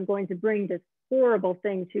Chizkiyahu, I'm going to bring this horrible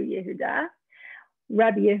thing to Yehuda.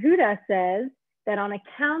 Rabbi Yehuda says that on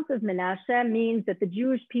account of Manasseh means that the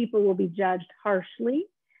Jewish people will be judged harshly,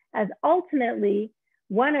 as ultimately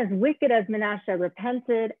one as wicked as Manasseh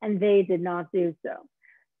repented and they did not do so.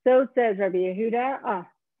 So says Rabbi Yehuda,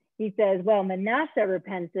 he says, well, Manasseh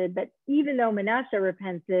repented, but even though Manasseh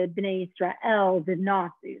repented, Bnei Israel did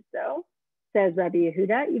not do so, says Rabbi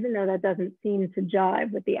Yehuda, even though that doesn't seem to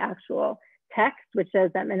jive with the actual text, which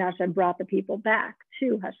says that Manasseh brought the people back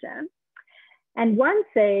to Hashem. And one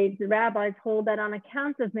sage, the rabbis hold that on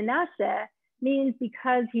account of Manasseh means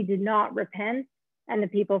because he did not repent and the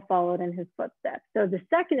people followed in his footsteps. So the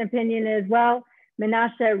second opinion is, well,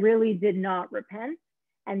 Manasseh really did not repent,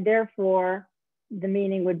 and therefore the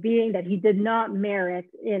meaning would be that he did not merit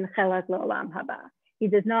in Chelak L'Olam Haba. He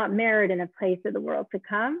does not merit in a place of the world to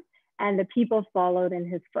come, and the people followed in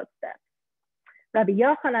his footsteps. Rabbi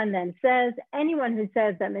Yochanan then says, anyone who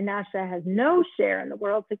says that Manasseh has no share in the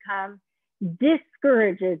world to come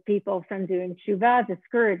discourages people from doing tshuva,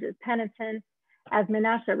 discourages penitence, as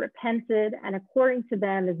Menashe repented, and according to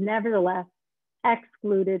them is nevertheless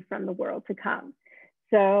excluded from the world to come.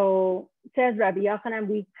 So says Rabbi Yochanan,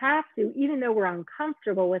 we have to, even though we're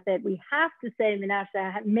uncomfortable with it, we have to say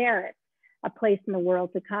Menashe merits a place in the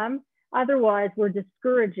world to come. Otherwise, we're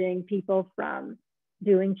discouraging people from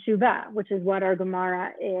doing tshuva, which is what our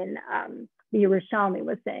Gemara in the Yerushalmi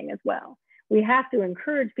was saying as well. We have to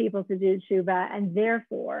encourage people to do tshuva, and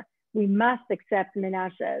therefore we must accept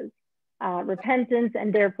Menashe's repentance,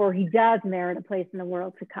 and therefore he does merit a place in the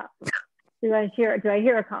world to come. Do I hear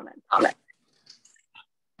a comment?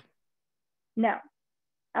 No.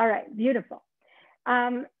 All right, beautiful.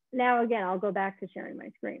 Now again, I'll go back to sharing my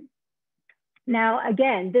screen. Now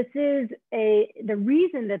again, this is the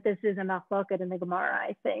reason that this is a machloket in the Gemara,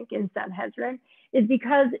 I think, in Sanhedrin, is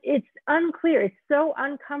because it's unclear, it's so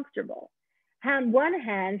uncomfortable. On one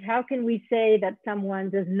hand, how can we say that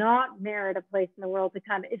someone does not merit a place in the world to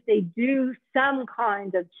come if they do some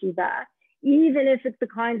kind of tshuva, even if it's the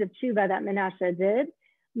kind of tshuva that Menashe did?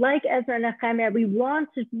 Like Ezra and Nehemiah, we want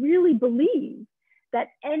to really believe that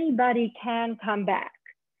anybody can come back.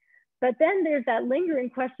 But then there's that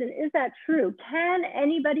lingering question, is that true? Can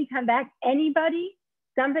anybody come back? Anybody?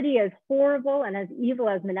 Somebody as horrible and as evil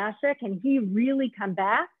as Menashe, can he really come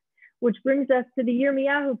back? Which brings us to the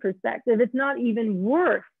Yirmiyahu perspective. It's not even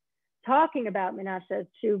worth talking about Menashe's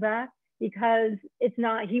tshuva because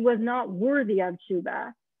he was not worthy of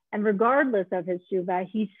tshuva. And regardless of his tshuva,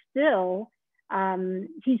 he still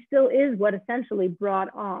is what essentially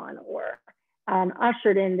brought on or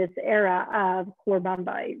ushered in this era of Korban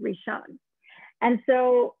by Rishon. And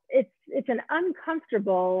so it's an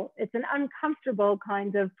uncomfortable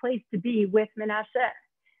kind of place to be with Menashe,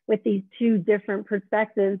 with these two different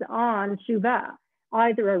perspectives on tshuva,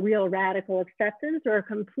 either a real radical acceptance or a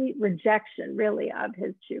complete rejection, really, of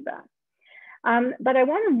his tshuva. But I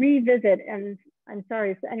want to revisit, and I'm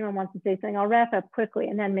sorry if anyone wants to say something, I'll wrap up quickly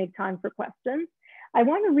and then make time for questions. I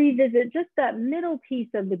want to revisit just that middle piece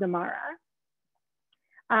of the Gemara,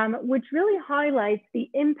 which really highlights the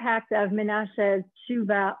impact of Menashe's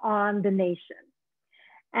tshuva on the nation.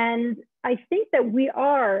 And I think that we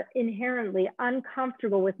are inherently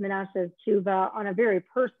uncomfortable with Menashe's tshuva on a very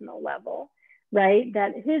personal level, right?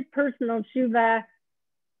 That his personal tshuva,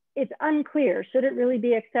 it's unclear. Should it really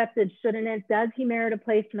be accepted? Shouldn't it? Does he merit a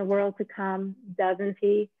place in the world to come? Doesn't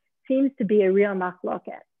he? Seems to be a real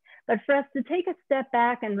machloket. But for us to take a step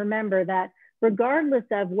back and remember that regardless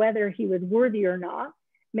of whether he was worthy or not,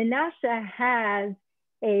 Menashe has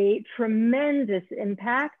a tremendous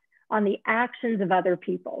impact on the actions of other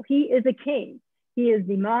people. He is a king. He is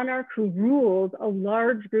the monarch who rules a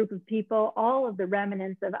large group of people, all of the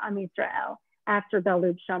remnants of Am Yisrael after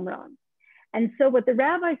Galut Shamron. And so what the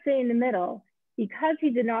rabbis say in the middle, because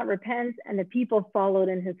he did not repent and the people followed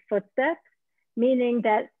in his footsteps, meaning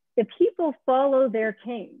that the people follow their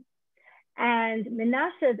king. And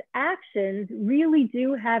Menashe's actions really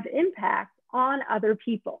do have impact on other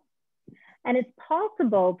people. And it's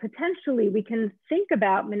possible, potentially, we can think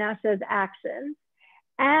about Menashe's actions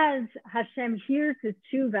as Hashem hears his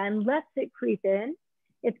tshuva and lets it creep in.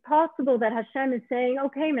 It's possible that Hashem is saying,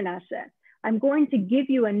 okay, Menashe, I'm going to give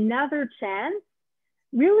you another chance,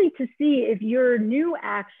 really to see if your new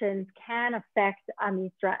actions can affect Am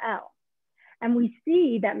Yisrael. And we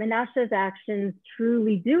see that Menashe's actions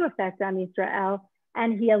truly do affect Am Yisrael,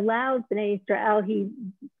 and he allows Bnei Yisrael, he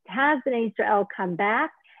has Bnei Yisrael come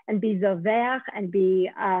back and be zoveach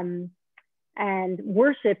and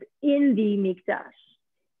worship in the Mikdash.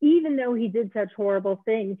 Even though he did such horrible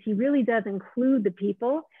things, he really does include the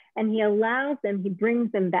people and he allows them, he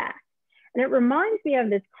brings them back. And it reminds me of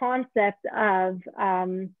this concept of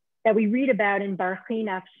that we read about in Baruchi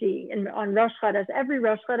Nafshi on Rosh Chodesh. Every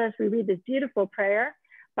Rosh Chodesh we read this beautiful prayer,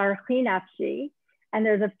 Baruchi Nafshi. And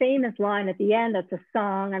there's a famous line at the end that's a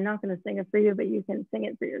song. I'm not going to sing it for you, but you can sing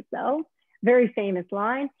it for yourself. Very famous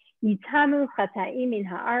line. Yitamu chata'im min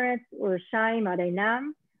haaretz u'rashayim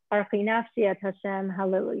adeinam baruchi nafshi et Hashem,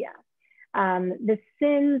 hallelujah. The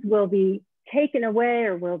sins will be taken away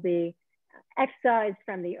or will be excised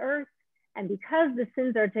from the earth. And because the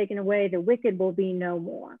sins are taken away, the wicked will be no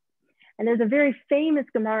more. And there's a very famous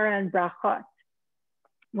Gemara in Brachot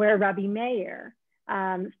where Rabbi Meir,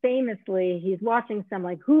 famously, he's watching some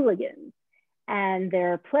like hooligans and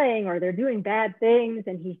they're playing or they're doing bad things.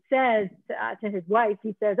 And he says to his wife,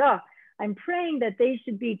 he says, oh, I'm praying that they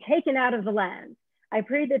should be taken out of the land. I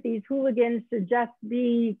pray that these hooligans should just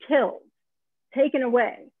be killed, taken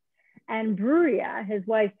away. And Bruria, his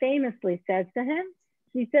wife, famously says to him,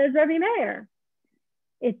 she says, Rabbi Meir,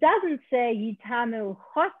 It doesn't say Yitamu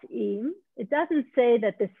Chotim. It doesn't say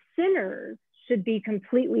that the sinners should be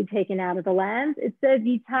completely taken out of the land. It says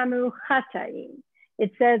Yitamu Chataim.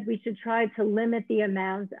 It says we should try to limit the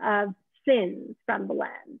amount of sins from the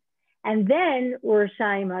land. And then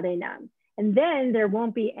Urshayim Arenam. And then there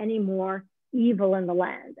won't be any more evil in the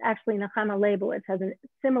land. Actually, Nechama Leibowitz has a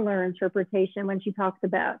similar interpretation when she talks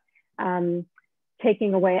about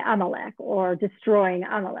taking away Amalek or destroying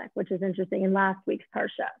Amalek, which is interesting in last week's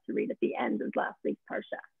Parsha, to read at the end of last week's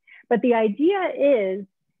Parsha. But the idea is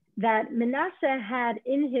that Menashe had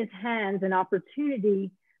in his hands an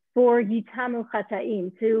opportunity for Yitamu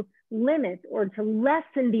Chataim, to limit or to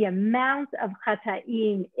lessen the amount of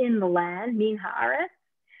Chataim in the land, min haaretz.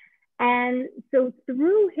 And so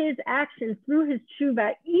through his actions, through his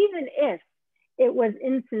tshuva, even if it was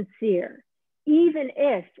insincere, even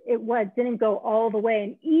if it didn't go all the way,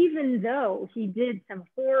 and even though he did some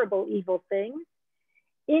horrible, evil things,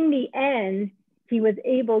 in the end, he was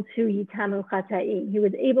able to Yitamu Chataim. He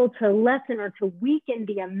was able to lessen or to weaken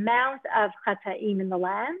the amount of Chataim in the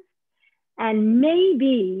land. And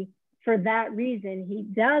maybe for that reason, he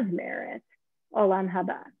does merit Olam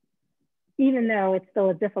Haba, even though it's still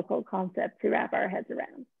a difficult concept to wrap our heads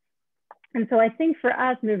around. And so I think for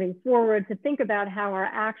us moving forward, to think about how our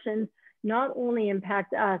actions not only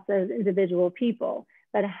impact us as individual people,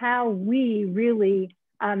 but how we really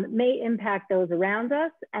may impact those around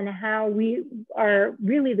us, and how we are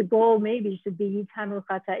really, the goal maybe should be Yitamu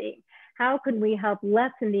Chataim. How can we help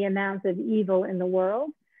lessen the amount of evil in the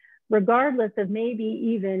world, regardless of maybe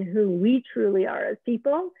even who we truly are as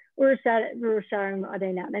people, and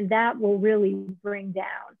that will really bring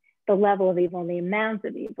down the level of evil and the amount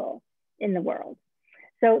of evil in the world.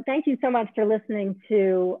 So thank you so much for listening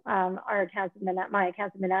to our accounts of my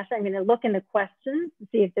accounts of Menashe. I'm going to look in the questions to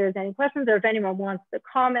see if there's any questions, or if anyone wants to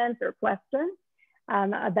comment or question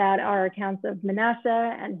about our accounts of Menashe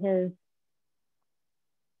and his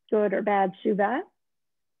good or bad tshuva.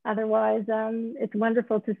 Otherwise, it's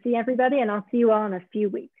wonderful to see everybody, and I'll see you all in a few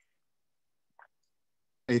weeks.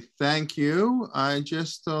 Hey, thank you. I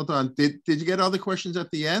just, hold on. Did you get all the questions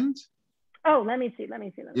at the end? Oh, let me see.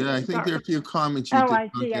 Yeah, I think there are a few comments you did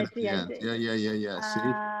not get at the end. Yeah.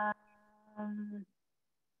 See?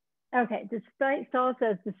 Okay, Saul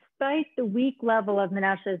says, despite the weak level of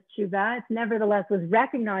Menashe's tshuva, it nevertheless was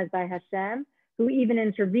recognized by Hashem, who even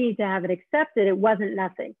intervened to have it accepted. It wasn't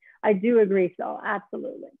nothing. I do agree, Saul,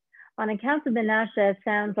 absolutely. On account of Menashe, it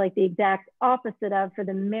sounds like the exact opposite of for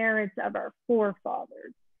the merits of our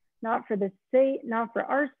forefathers. Not for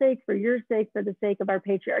our sake, for your sake, for the sake of our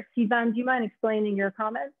patriarchs. Sivan, do you mind explaining your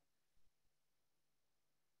comment?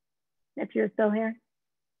 If you're still here.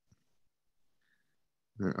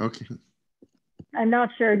 Okay. I'm not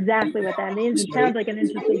sure exactly what that means. It sounds like an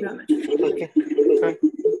interesting comment. Okay.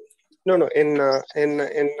 No.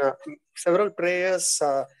 In several prayers,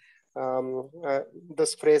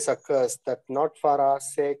 this phrase occurs, that not for our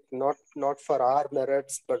sake, not for our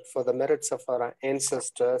merits, but for the merits of our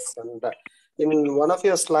ancestors. And in one of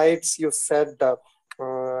your slides, you said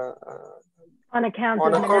on account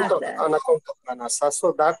of Manasseh.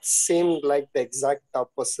 So that seemed like the exact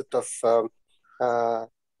opposite of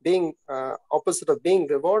being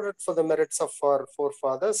rewarded for the merits of our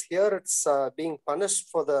forefathers. Here it's being punished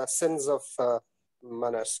for the sins of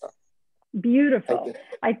Manasseh. Beautiful.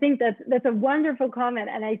 I think that's a wonderful comment.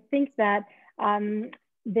 And I think that in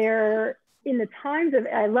the times of,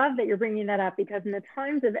 I love that you're bringing that up, because in the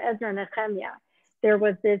times of Ezra and Nehemiah, there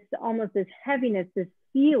was almost this heaviness, this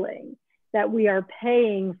feeling that we are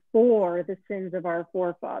paying for the sins of our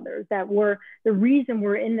forefathers, that we're the reason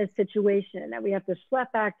we're in this situation, that we have to schlep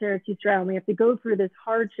back to Eretz Yisrael, and we have to go through this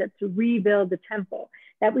hardship to rebuild the temple,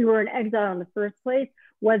 that we were in exile in the first place,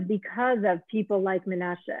 was because of people like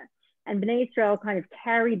Menashe. And Bnei Israel kind of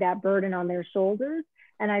carried that burden on their shoulders.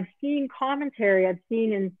 And I've seen commentary, I've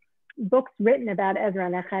seen in books written about Ezra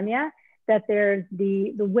and Nehemiah, that there's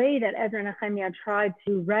the way that Ezra and Nehemiah tried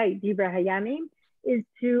to write Divrei Hayamim is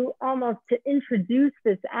to almost to introduce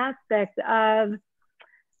this aspect of,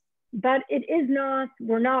 but it is not,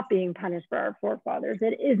 we're not being punished for our forefathers.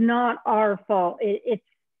 It is not our fault.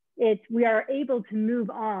 We are able to move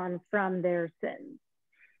on from their sins.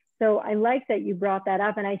 So I like that you brought that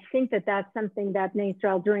up. And I think that that's something that Bnei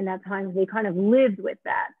Israel during that time, they kind of lived with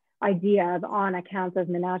that idea of on account of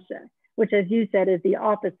Menashe, which, as you said, is the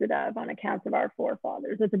opposite of on account of our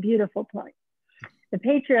forefathers. It's a beautiful point. The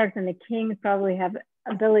patriarchs and the kings probably have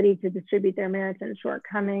ability to distribute their merits and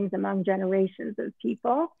shortcomings among generations of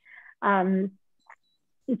people.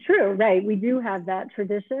 True, right? We do have that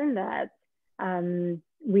tradition that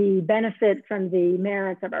we benefit from the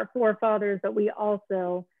merits of our forefathers, but we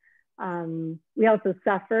also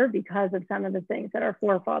suffer because of some of the things that our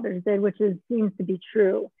forefathers did, which seems to be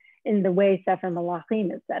true in the way Sefer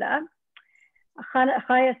Malachim is set up.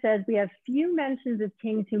 Chaya says, we have few mentions of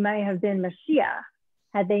kings who may have been Mashiach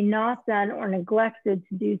had they not done or neglected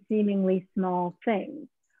to do seemingly small things.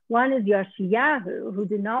 One is Yoshiyahu, who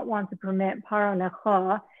did not want to permit Paro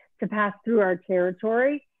Necho to pass through our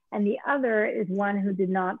territory, and the other is one who did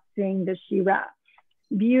not sing the Shirah.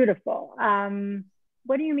 Beautiful.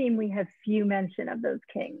 What do you mean we have few mention of those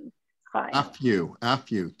kings? A few,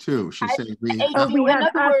 too. She's saying we have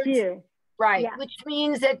a few. Right, yeah. Which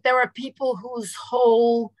means that there are people whose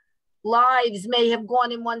whole lives may have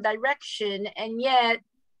gone in one direction, and yet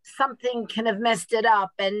something can have messed it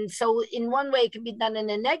up. And so in one way, it can be done in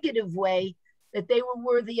a negative way, that they were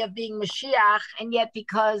worthy of being Mashiach, and yet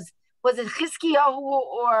because, was it Chizkiyahu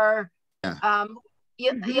or who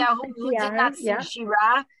did not sing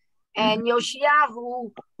Shirah, and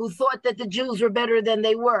Yoshiyahu, who thought that the Jews were better than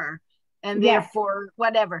they were, and therefore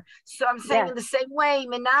whatever. So I'm saying in the same way,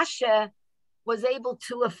 Menashe was able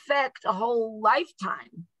to affect a whole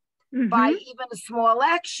lifetime by even a small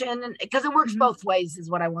action, because it works both ways is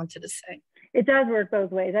what I wanted to say. It does work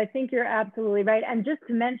both ways. I think you're absolutely right. And just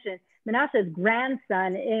to mention, Menashe's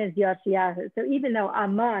grandson is Yoshiyahu. So even though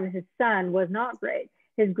Ammon, his son, was not great,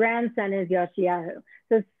 his grandson is Yoshiyahu.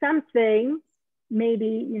 So something,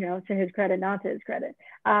 maybe, to his credit, not to his credit,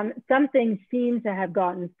 something seems to have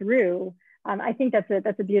gotten through. I think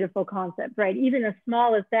that's a beautiful concept, right? Even the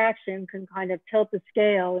smallest action can kind of tilt the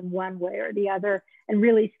scale in one way or the other and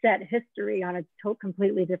really set history on a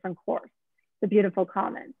completely different course. It's a beautiful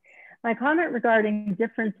comment. My comment regarding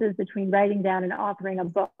differences between writing down and authoring a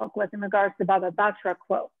book was in regards to Baba Batra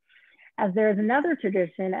quote. As there is another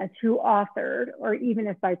tradition as who authored, or even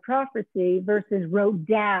if by prophecy, versus wrote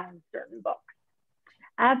down certain books.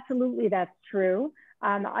 Absolutely, that's true.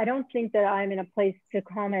 I don't think that I'm in a place to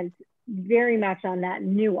comment very much on that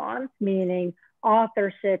nuance, meaning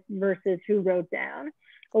authorship versus who wrote down.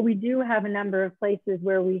 But we do have a number of places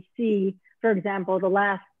where we see, for example, the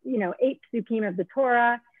last, 8 psukim of the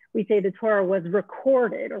Torah. We say the Torah was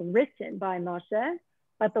recorded or written by Moshe,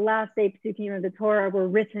 but the last 8 psukim of the Torah were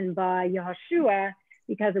written by Yehoshua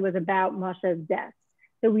because it was about Moshe's death.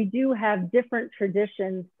 So we do have different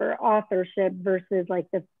traditions for authorship versus like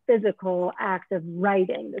the physical act of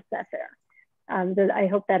writing the Sefer. I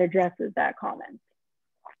hope that addresses that comment.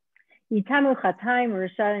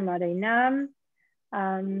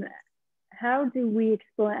 How do we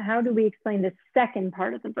explain the second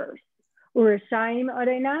part of the verse? Urushalayim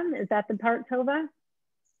Odeinam, is that the part, Tova?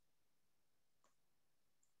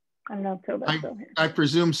 I don't know if Tova's still here. I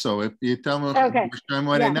presume so. If you tell me Urushalayim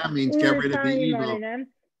Odeinam means get rid of the evil.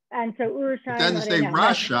 And so Urushalayim It doesn't say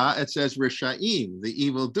Rasha, it says Rishaim, the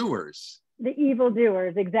evildoers. The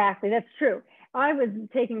evildoers, exactly. That's true. I was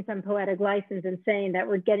taking some poetic license and saying that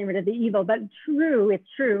we're getting rid of the evil, but it's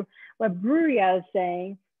true. What Bruria is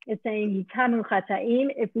saying, Yitamu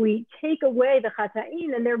Chataim, if we take away the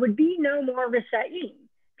Chataim, then there would be no more Rishaim.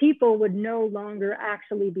 People would no longer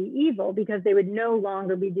actually be evil because they would no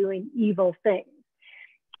longer be doing evil things.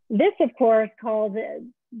 This, of course,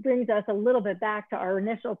 brings us a little bit back to our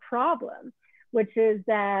initial problem, which is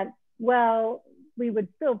that, well, we would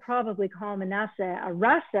still probably call Menashe a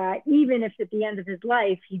Rasha, even if at the end of his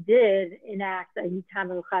life he did enact a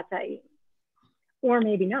Yitamu Chataim, or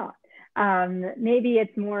maybe not. Maybe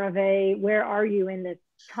it's more of a, where are you in this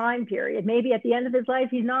time period? Maybe at the end of his life,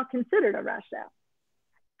 he's not considered a Rasha.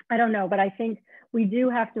 I don't know, but I think we do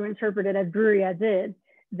have to interpret it as Bruria did,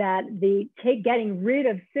 that the getting rid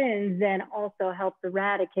of sins then also helps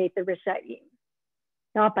eradicate the Rishaim.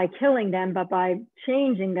 Not by killing them, but by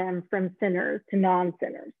changing them from sinners to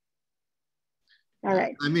non-sinners. All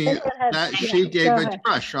right. I mean, she gave a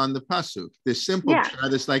drush on the pasuk. The simple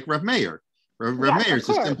pshat is like Rav Meir. Rav Meir is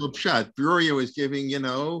a simple pshat. Bruria was giving, a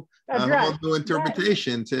whole new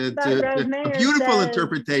interpretation a beautiful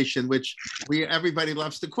interpretation, which everybody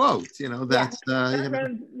loves to quote. That's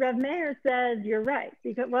Rav Meir says you're right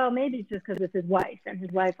because maybe it's just because it's his wife, and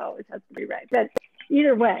his wife always has to be right. But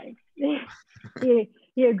either way,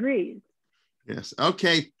 he agrees. Yes.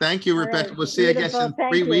 Okay. Thank you, Rebecca. Right. We'll see you again in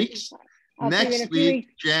 3 weeks. Next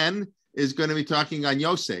week, Jen is going to be talking on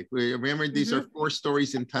Yosef. Remember, these are 4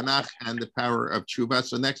 stories in Tanach and the power of Teshuva.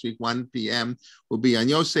 So next week, 1 p.m. will be on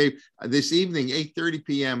Yosef. This evening, 8:30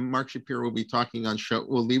 p.m., Mark Shapiro will be talking on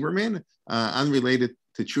Shaul Lieberman, unrelated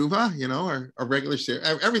Teshuva, you know, our regular series.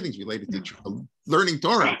 Everything's related to Teshuva. Learning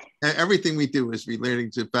Torah. Everything we do is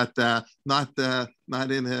relating to, but not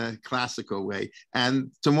in a classical way.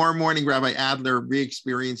 And tomorrow morning, Rabbi Adler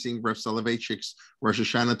re-experiencing Rav Soloveitchik's Rosh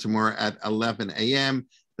Hashanah tomorrow at 11 a.m.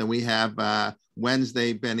 Then we have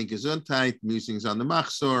Wednesday, Beni Gesundheit, musings on the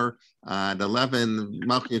Machzor. At 11,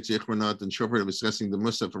 Malchut Zichronot and Shofar discussing the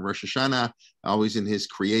Musaf of Rosh Hashanah, always in his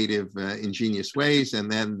creative, ingenious ways.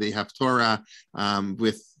 And then the Haftorah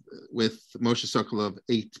with Moshe Sokolov,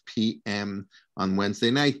 8 p.m. on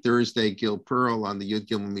Wednesday night. Thursday, Gil Pearl on the Yud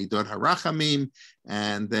Gimel Midot HaRachamim.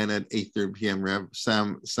 And then at 8:30 p.m., Rev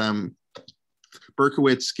Sam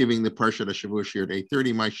Berkowitz giving the Parshat HaShavua Shir at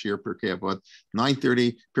 8:30, my Shir Pirkei Avot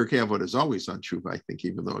 9:30. Pirkei Avot is always on Tshuva, I think,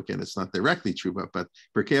 even though, again, it's not directly Tshuva, but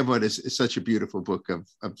Pirkei Avot is such a beautiful book of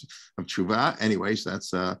Tshuva. Anyways,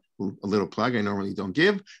 that's a little plug I normally don't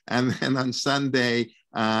give. And then on Sunday,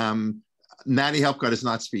 Natty Helpgott is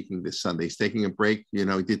not speaking this Sunday. He's taking a break. You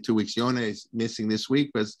know, he did 2 weeks. Yonah is missing this week,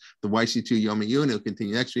 but the YC2 Yom Yun will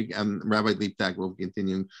continue next week, and Rabbi Liebtag will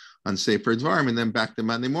continue on Sefer Dvarim, and then back to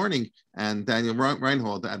Monday morning, and Daniel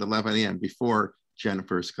Reinhold at 11 a.m. before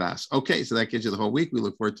Jennifer's class. Okay, so that gives you the whole week. We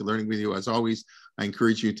look forward to learning with you as always. I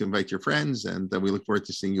encourage you to invite your friends, and we look forward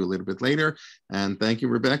to seeing you a little bit later. And thank you,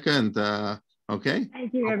 Rebecca. And okay.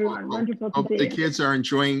 Thank you, everyone. Wonderful to see the you. kids are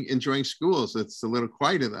enjoying school, so it's a little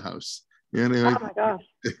quiet in the house. You know, oh my gosh,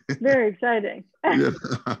 very exciting.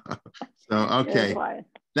 So, okay.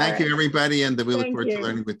 Thank you, everybody, and we look forward to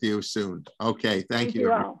learning with you soon. Okay, thank you.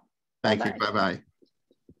 All. Thank you. Bye-bye.